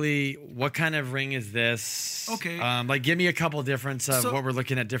kind of ring is this? Okay. Like give me a couple difference of So- what we're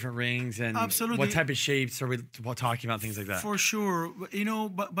looking at different rings and Absolutely. what type of shapes are we talking about, things like that. For sure.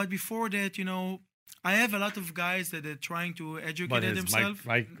 But before that, I have a lot of guys that are trying to educate But is themselves.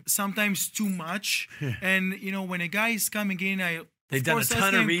 Mike, Sometimes too much. And, when a guy is coming in, They've done a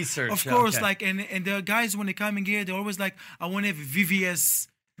ton of research. Of course, Okay. and the guys when they come in here, they're always like, I want to have VVS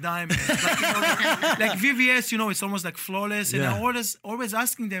diamond. Like VVS, it's almost like flawless. And Yeah. I'm always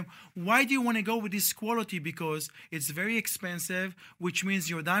asking them, why do you want to go with this quality? Because it's very expensive, which means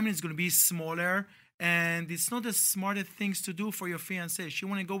your diamond is going to be smaller. And it's not the smartest things to do for your fiancée. She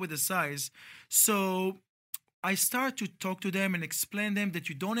want to go with the size. So I start to talk to them and explain them that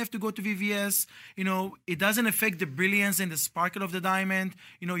you don't have to go to VVS. It doesn't affect the brilliance and the sparkle of the diamond.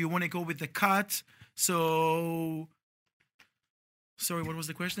 You want to go with the cut. So, sorry, what was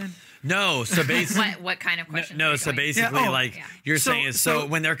the question? No, so basically. What kind of question? No, are you so going? basically, Yeah, oh, like yeah. you're So- saying, is so so-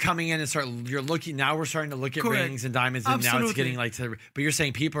 when they're coming in and you're looking. Now we're starting to look at Correct. rings and diamonds, and now it's Absolutely. getting like to. But you're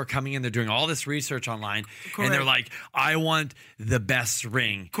saying people are coming in, they're doing all this research online, and they're Correct. like, I want the best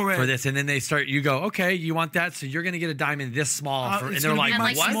ring for Correct. this, and then they start. You go, okay, you want that, so you're going to get a diamond this small, and It's they're gonna like, be And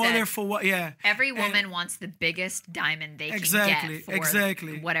much like you what? said, smaller for what? Yeah. Every And- woman wants the biggest diamond they Exactly, can get for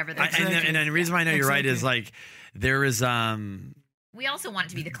exactly. whatever they're And, doing. and the reason why I know you're right is Exactly. like there is We also want it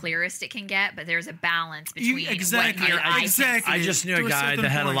to be the clearest it can get, but there's a balance between exactly, what your eye can exactly. I just knew To a a guy certain that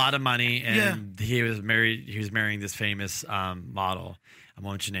had a point. lot of money, Yeah. and he was married. He was marrying this famous model. I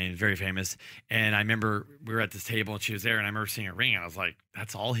won't mention names, very famous. And I remember we were at this table, and she was there, and I remember seeing a ring, and I was like,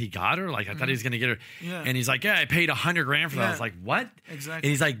 "That's all he got her." Like I thought he was going to get her. Yeah. And he's like, "Yeah, I paid $100,000 for that." I Yeah. was like, "What?" Exactly. And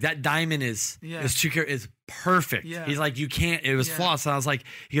he's like, "That diamond is Yeah. is 2 carat is perfect." Yeah. He's like, "You can't." It was Yeah. flawless. And I was like,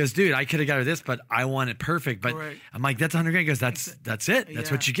 "He goes, dude, I could have got her this, but I want it perfect." But Correct. I'm like, "That's $100,000." He goes, "That's it. That's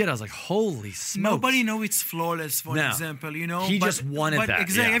Yeah. what you get." I was like, "Holy smokes!" Nobody knows it's flawless, for No. example, He just wanted that,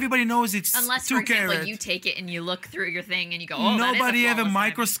 Exactly. yeah. Everybody knows it's Unless, 2 for example, carat. you take it and you look through your thing and you go, oh, Nobody that is have a flawless diamond.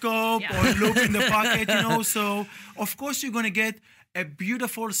 microscope Yeah. or look in the pocket, So, of course, you're going to get a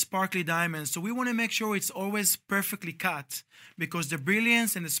beautiful sparkly diamond. So we want to make sure it's always perfectly cut because the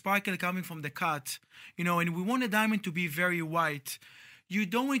brilliance and the sparkle coming from the cut, and we want the diamond to be very white. You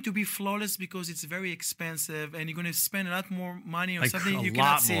don't want it to be flawless because it's very expensive and you're going to spend a lot more money on Like something a you lot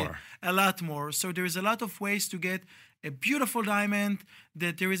cannot see. more. A lot more. So there is a lot of ways to get a beautiful diamond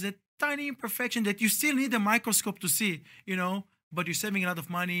that there is a tiny imperfection that you still need a microscope to see, but you're saving a lot of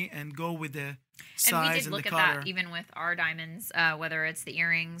money and go with the size And we and did look the at color. that even with our diamonds, whether it's the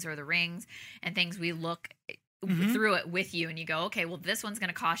earrings or the rings and things. We look Mm-hmm. through it with you, and you go, okay, well, this one's going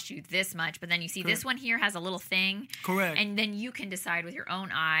to cost you this much, but then you see this Correct. one here has a little thing, Correct. and then you can decide with your own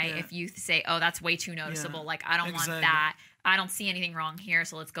eye Yeah. if you say, oh, that's way too noticeable. Yeah. Like I don't Exactly. want that. I don't see anything wrong here,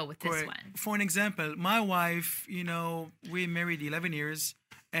 so let's go with this Correct. one. For an example, my wife, we married 11 years,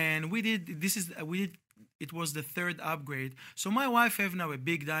 and it was the third upgrade. So my wife have now a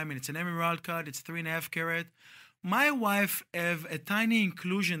big diamond. It's an emerald cut. It's 3.5 carat. My wife have a tiny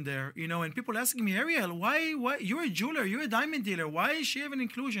inclusion there, and people asking me, Ariel, why you're a jeweler, you're a diamond dealer. Why is she have an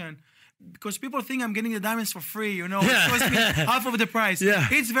inclusion? Because people think I'm getting the diamonds for free, It costs me half of the price. Yeah.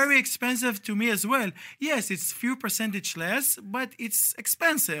 It's very expensive to me as well. Yes, it's few percentage less, but it's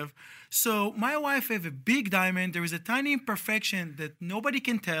expensive. So my wife have a big diamond. There is a tiny imperfection that nobody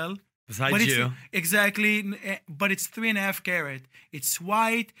can tell. Besides But it's- you. Exactly. But it's 3.5 carat. It's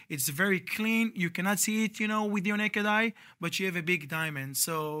white. It's very clean. You cannot see it, with your naked eye, but you have a big diamond.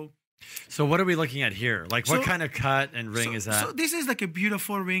 So So what are we looking at here? Like what So- kind of cut and ring is that? So this is like a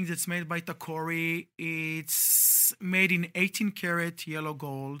beautiful ring that's made by Takori. It's made in 18 karat yellow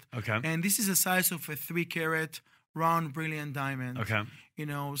gold. Okay. And this is the size of a 3 karat round brilliant diamond. Okay. You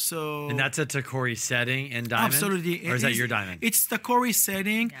know, so And that's a Takori setting and diamond? absolutely. Or is that It's- your diamond? It's Takori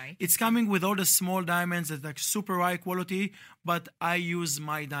setting. Yeah, you can It's coming with all the small diamonds that's like super high quality, but I use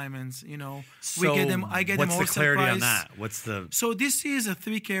my diamonds, you know. So we get them I get them what's the wholesale clarity on price. that? What's the So this is a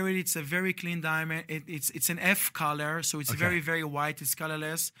 3 karat. It's a very clean diamond. It's an F color, so it's Okay. very very white. It's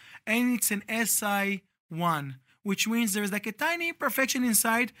colorless, and it's an SI1, which means there's like a tiny perfection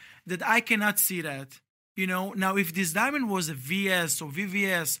inside that I cannot see that. You know, now if this diamond was a VS or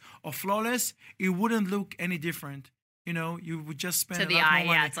VVS or flawless, it wouldn't look any different. You know, you would just spend To a the lot eye, more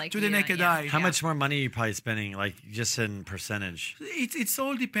money yeah, it's like to the you- naked yeah. eye. how much more money are you probably spending, like just in percentage? It's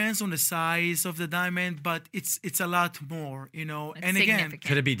all depends on the size of the diamond, but it's a lot more. You know, It's and again, significant.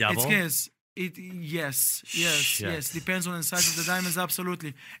 Could it be double? Yes, Shit. depends on the size of the diamonds.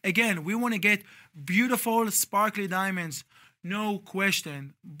 Absolutely. Again, we want to get beautiful, sparkly diamonds, no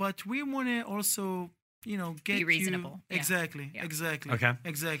question. But we want to also, you know, get you- reasonable. Yeah. Exactly, Yeah. exactly. Okay.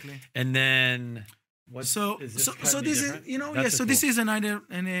 exactly. And then what So, is this so, cut so any this different? is, you know, That's yeah. a So this cool- is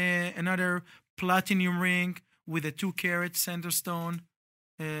another platinum ring with a 2 karat center stone,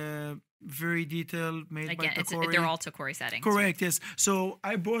 very detailed, made Again, by Takori. they're all Takori settings. Correct, yes. So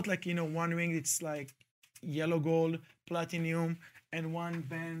I bought like, you know, one ring it's like yellow gold, platinum, and one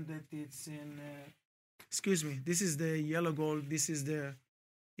band that it's in, excuse me, this is the yellow gold, this is the,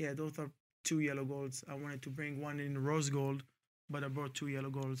 yeah, those are 2 yellow golds. I wanted to bring one in rose gold, but I brought 2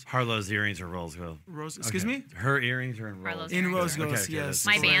 yellow golds. Harlow's earrings are rose gold. Rose, excuse Okay. me? Her earrings are in rose. Harlow's In earrings rose are- gold, Okay, yes.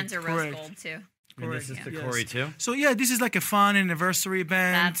 My Correct, bands are rose correct. gold too. And this is Correct, the yes. Corey too? So yeah, this is like a fun anniversary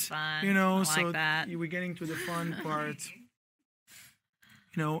band. That's fun. You know, I so like that. we're getting to the fun part.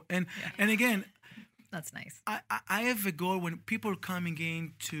 You know, and again, That's nice. I have a goal when people coming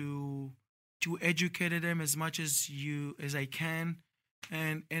in to educate them as much as I can,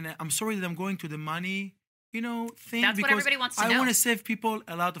 and I'm sorry that I'm going to the money, you know, thing That's what because everybody wants to I know. want to save people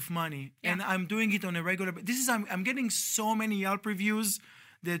a lot of money, Yeah. and I'm doing it on a regular. I'm getting so many Yelp reviews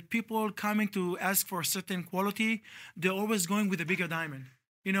that people coming to ask for a certain quality, they're always going with a bigger diamond.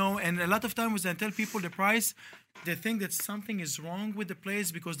 You know, and a lot of times when I tell people the price, they think that something is wrong with the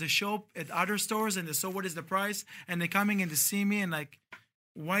place because they show up at other stores and they say, what is the price? And they're coming and they see me and like,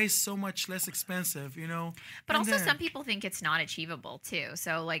 why is so much less expensive, you know? But And also, then- some people think it's not achievable too.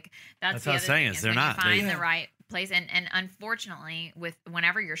 So, like, that's That's the what I'm other saying thing is is they're when not. you find They- the right place. And unfortunately, with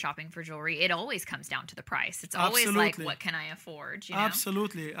whenever you're shopping for jewelry, it always comes down to the price. It's always like, Absolutely. what can I afford? You know?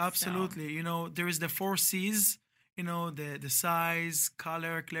 Absolutely. You know, there is the 4 C's, you know, the size,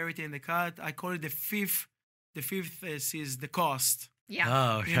 color, clarity, and the cut. I call it the fifth C is the cost. Yeah.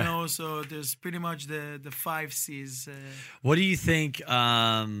 Oh, okay. You know, so there's pretty much the 5 C's. What do you think?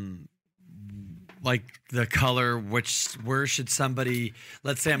 Like the color, where should somebody?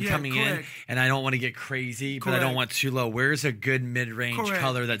 Let's say I'm Yeah, coming in correct. and I don't want to get crazy, but I don't Correct. want too low. Where's a good mid-range Correct.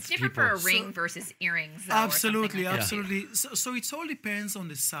 color It's that's different people? for a ring versus earrings. Though, Absolutely, or something like that. absolutely. So it all depends on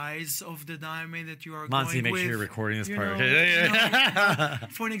the size of the diamond that you are Monty, going make with. sure you're recording this You part. know, Okay. you know,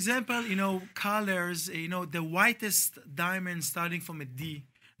 for an example, you know, colors, you know, the whitest diamond starting from a D.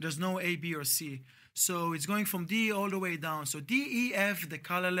 There's no A, B, or C. So it's going from D all the way down. So D, E, F, the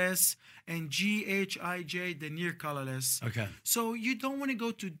colorless, and G, H, I, J, the near colorless. Okay. So you don't want to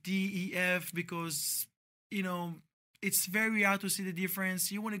go to D, E, F because, you know, it's very hard to see the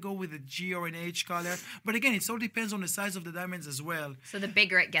difference. You want to go with a G or an H color. But again, it all depends on the size of the diamonds as well. So the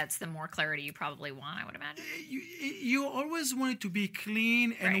bigger it gets, the more clarity you probably want, I would imagine. You always want it to be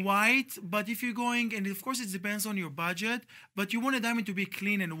clean and Right. white, but if you're going, and of course it depends on your budget, but you want a diamond to be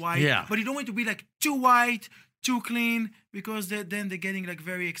clean and white. Yeah. But you don't want it to be like too white, too clean, because then they're getting like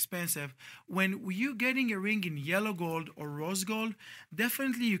very expensive. When you're getting a ring in yellow gold or rose gold,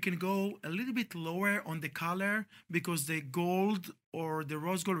 definitely you can go a little bit lower on the color because the gold or the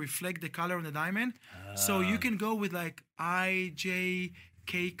rose gold reflect the color on the diamond. So you can go with like I, J,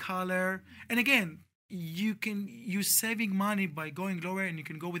 K color. And again, you're saving money by going lower and you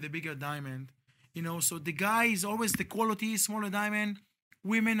can go with a bigger diamond. You know, so the guy is always the quality, smaller diamond.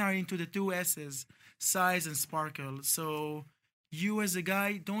 Women are into the 2 S's, size and sparkle. So you as a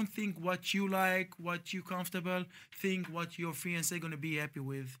guy, don't think what you like, what you comfortable. Think what your fiancé going to be happy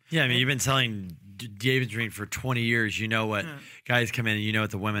with. Yeah, I mean, you've been selling David's ring for 20 years, you know what guys come in and you know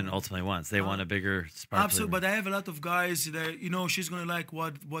what the women ultimately wants. They want a bigger sparkly. Absolutely, but I have a lot of guys that she's gonna like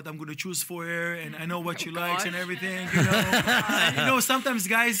what I'm gonna choose for her, and I know what she likes and everything. Sometimes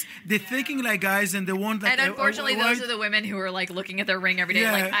guys they're thinking like guys, and they want like. And unfortunately, those are the women who are like looking at their ring every day.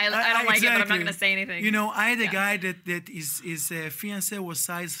 Like I don't like it, but I'm not gonna say anything. I had a guy that his fiance was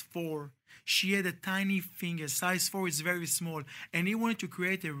size 4. She had a tiny finger. Size 4 is very small. And he wanted to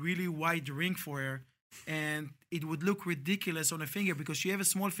create a really wide ring for her. And it would look ridiculous on a finger because she have a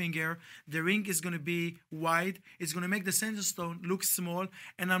small finger. The ring is going to be wide. It's going to make the center stone look small.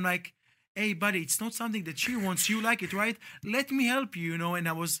 And I'm like, hey, buddy, it's not something that she wants. You like it, right? Let me help you, And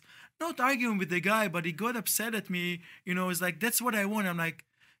I was not arguing with the guy, but he got upset at me. It's like, that's what I want. I'm like,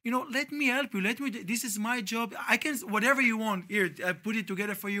 let me help you. This is my job. I can, whatever you want. Here, I put it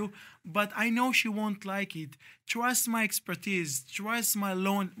together for you. But I know she won't like it. Trust my expertise. Trust my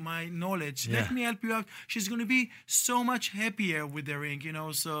knowledge. Yeah. Let me help you out. She's going to be so much happier with the ring,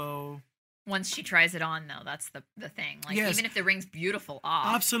 so... Once she tries it on, though, that's the thing. Like, Yes. even if the ring's beautiful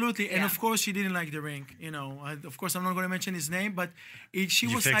off. Absolutely. And Yeah. of course, she didn't like the ring. Of course, I'm not going to mention his name, but she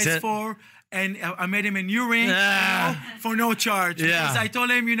you was fix size it? 4, and I made him a new ring for no charge. Yeah. Because I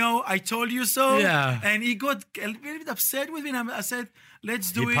told him, I told you so. Yeah. And he got a little bit upset with me. And I said,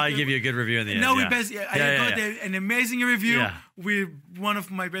 let's do He'd it. probably give you a good review in the end. No, yeah. I got an amazing review Yeah. with one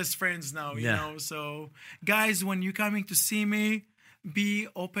of my best friends now, Yeah. So, guys, when you're coming to see me, be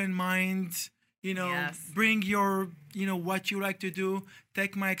open-minded. Yes. Bring your, what you like to do.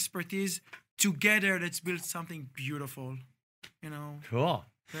 Take my expertise. Together, let's build something beautiful. Cool.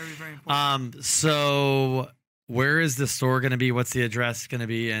 Very, very important. So where is the store going to be? What's the address going to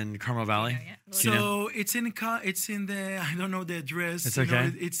be in Carmel Valley? Yeah. Do you know? So it's in the, I don't know the address. It's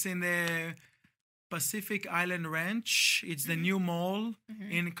okay. It's in the Pacific Island Ranch. It's the new mall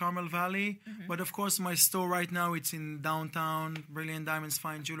in Carmel Valley. But of course, my store right now, it's in downtown, Brilliant Diamonds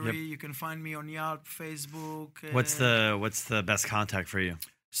Fine Jewelry. Yep. You can find me on Yelp, Facebook. What's the best contact for you?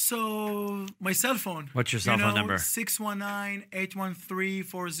 So my cell phone. What's your cell phone number?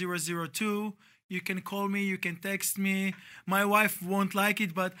 619-813-4002. You can call me. You can text me. My wife won't like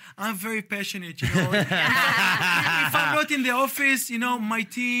it, but I'm very passionate. If I'm not in the office, my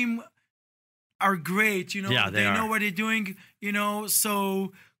team are great. Yeah, they are. know what they're doing.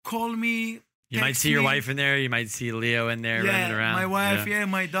 So call me. You might see your wife in there. You might see Leo in there running around. My wife. Yeah,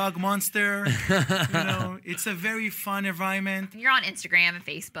 my dog Monster. It's a very fun environment. You're on Instagram and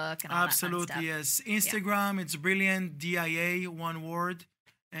Facebook and all Absolutely, that fun yes. Instagram, it's Brilliant DIA, one word,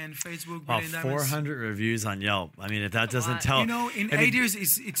 and Facebook, Wow, Brilliant Diamonds. 400 reviews on Yelp. I mean, if that doesn't lot. tell, In 8 years,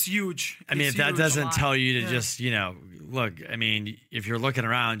 it's huge. I mean, It's if that huge. doesn't lot. tell you to Yeah. just, look, I mean, if you're looking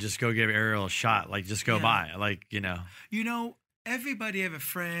around, just go give Ariel a shot. Like, just go by. Like, Everybody have a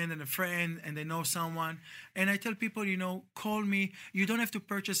friend, and they know someone. And I tell people, call me. You don't have to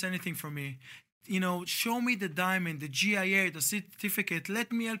purchase anything from me. Show me the diamond, the GIA, the certificate.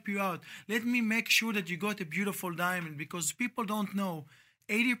 Let me help you out. Let me make sure that you got a beautiful diamond, because people don't know.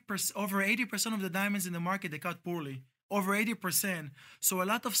 Over 80% of the diamonds in the market, they cut poorly. Over 80%. So a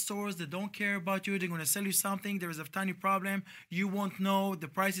lot of stores that don't care about you, they're going to sell you something. There is a tiny problem. You won't know. The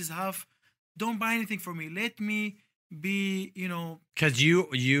price is half. Don't buy anything from me. Let me be, because you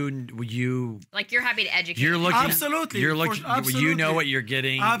Like, you're happy to educate. you're looking, Absolutely. you're looking, Absolutely. you know what you're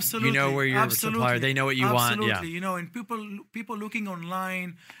getting. Absolutely. You know where your Absolutely. supplier, they know what you want. Yeah. Absolutely. And people looking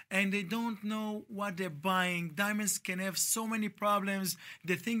online, and they don't know what they're buying. Diamonds can have so many problems.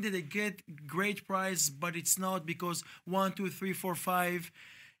 They think that they get great price, but it's not, because 1, 2, 3, 4, 5.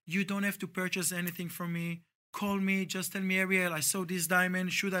 You don't have to purchase anything from me. Call me, just tell me, Ariel, I saw this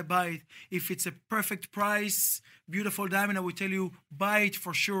diamond. Should I buy it? If it's a perfect price, beautiful diamond, I will tell you, buy it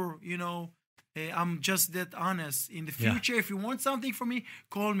for sure. I'm just that honest. In the Yeah. future, if you want something from me,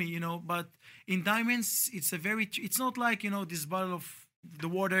 call me. But in diamonds, it's not like this bottle of the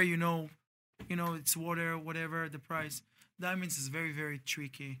water. It's water, whatever the price. Diamonds is very, very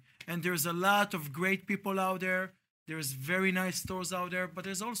tricky, and there's a lot of great people out there. There's very nice stores out there, but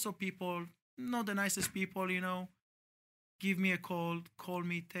there's also people, not the nicest people. Give me a call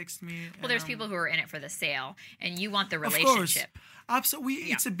me, text me. Well, there's people who are in it for the sale, and you want the Of course. relationship. Absolutely.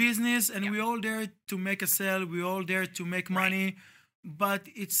 Yeah. It's a business, and Yeah. we're all there to make a sale. We're all there to make money. But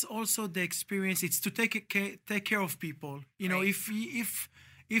it's also the experience. It's to take care of people. Right.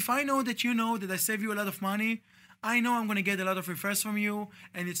 If I know that I save you a lot of money, I know I'm going to get a lot of referrals from you.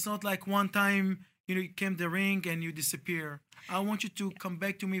 And it's not like one time, you came the ring and you disappear. I want you to come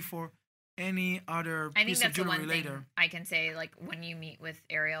back to me for any other I think piece of that's the jewelry one thing later. I can say, like, when you meet with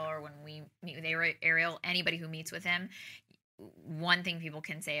Ariel, or when we meet with Ariel, anybody who meets with him, one thing people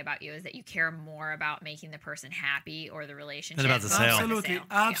can say about you is that you care more about making the person happy or the relationship about the sale. Absolutely,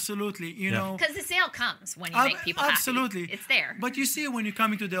 absolutely. You know, because the sale comes when you make people absolutely. happy. It's there. But you see, when you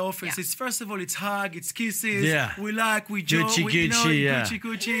come into the office, it's first of all, it's hug, it's kisses. Yeah. We joke, Gucci, we, you know, Gucci, yeah.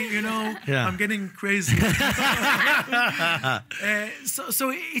 Gucci, you know. Yeah. I'm getting crazy.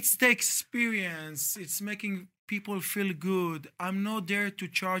 So it's the experience. It's making people feel good. I'm not there to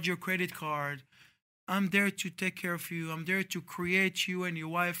charge your credit card. I'm there to take care of you. I'm there to create you and your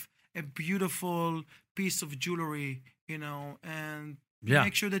wife a beautiful piece of jewelry, you know, and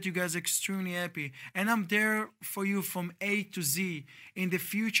make sure that you guys are extremely happy. And I'm there for you from A to Z. In the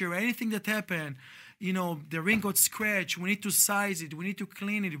future, anything that happened, you know, the ring got scratched, we need to size it, we need to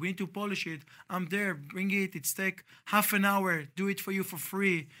clean it, we need to polish it. I'm there, bring it. It's take half an hour, do it for you for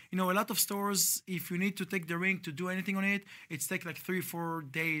free. You know, a lot of stores, if you need to take the ring to do anything on it, it's take like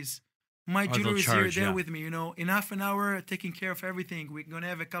 3-4 days. My jewelry is there with me, you know. In half an hour, taking care of everything. We're going to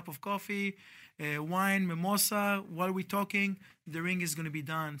have a cup of coffee, wine, mimosa. While we're talking, the ring is going to be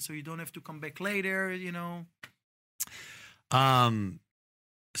done. So you don't have to come back later, you know.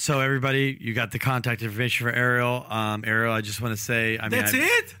 So everybody, you got the contact information for Ariel. Ariel, I just want to say, That's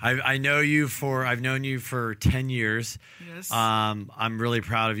it? I've known you for 10 years. Yes. I'm really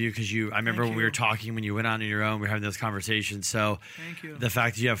proud of you because I remember when we were talking, when you went on your own, we were having this conversation. So thank you. The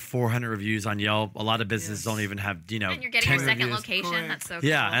fact that you have 400 reviews on Yelp, a lot of businesses don't even have, you know, and you're getting 10 your second reviews. location. Correct. That's so cool.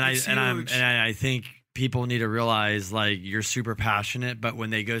 Yeah, and It's I think people need to realize, like, you're super passionate, but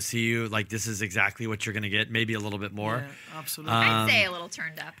when they go see you, like, this is exactly what you're going to get, maybe a little bit more. Yeah, absolutely. I'd say a little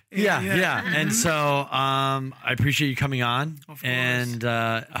turned up. Yeah. And so I appreciate you coming on. Of course. And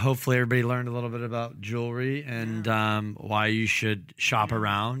hopefully everybody learned a little bit about jewelry and why you should shop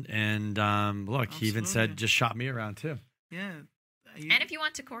around. And look, he even said, just shop me around too. Yeah. And if you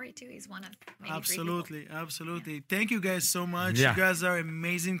want to Corey too, he's one of maybe 3 people. Absolutely. Thank you guys so much. Yeah. You guys are an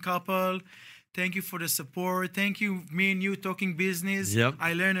amazing couple. Thank you for the support. Thank you, me and you talking business. Yep.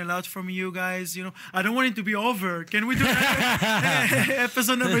 I learned a lot from you guys. You know, I don't want it to be over. Can we do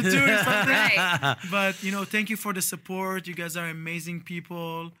episode number 2 or something? Right. But, you know, thank you for the support. You guys are amazing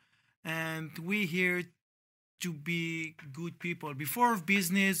people. And we're here to be good people. Before of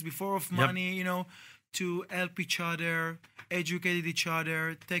business, before of money, you know, to help each other, educate each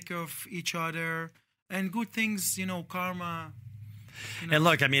other, take care of each other, and good things, you know, karma. You know. And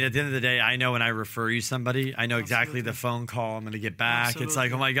look, I mean, at the end of the day, I know when I refer you somebody, I know exactly the phone call I'm going to get back. Absolutely. It's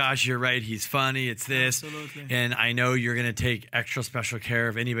like, oh my gosh, you're right. He's funny. It's this. Absolutely. And I know you're going to take extra special care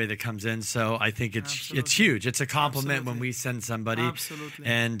of anybody that comes in. So I think it's huge. It's a compliment when we send somebody. Absolutely.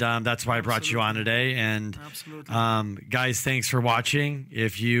 And that's why I brought you on today. And guys, thanks for watching.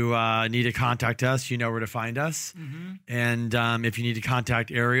 If you need to contact us, you know where to find us. Mm-hmm. And if you need to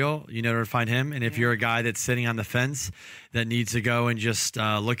contact Ariel, you know where to find him. And if you're a guy that's sitting on the fence that needs to go and just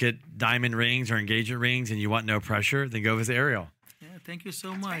look at diamond rings or engagement rings and you want no pressure, then go visit Ariel. Yeah, thank you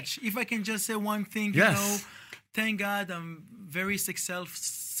so much. If I can just say one thing, Yes. you know, thank God I'm very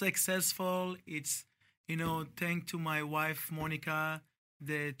successful. It's, you know, thank to my wife, Monica,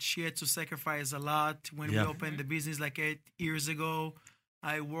 that she had to sacrifice a lot when we opened the business like 8 years ago.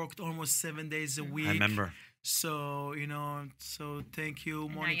 I worked almost 7 days a week. I remember. So, you know, so thank you,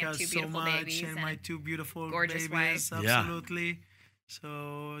 And now you Monica, have 2 so beautiful much. babies And and my 2 beautiful gorgeous babies. wife. Yeah. Absolutely.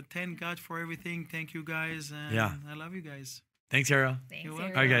 So thank God for everything. Thank you, guys. And I love you guys. Thanks, Ariel. Thanks, You're Ariel.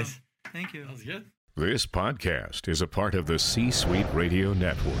 welcome. All right, guys. Thank you. That was good. This podcast is a part of the C-Suite Radio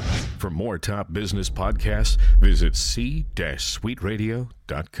Network. For more top business podcasts, visit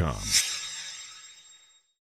c-suiteradio.com.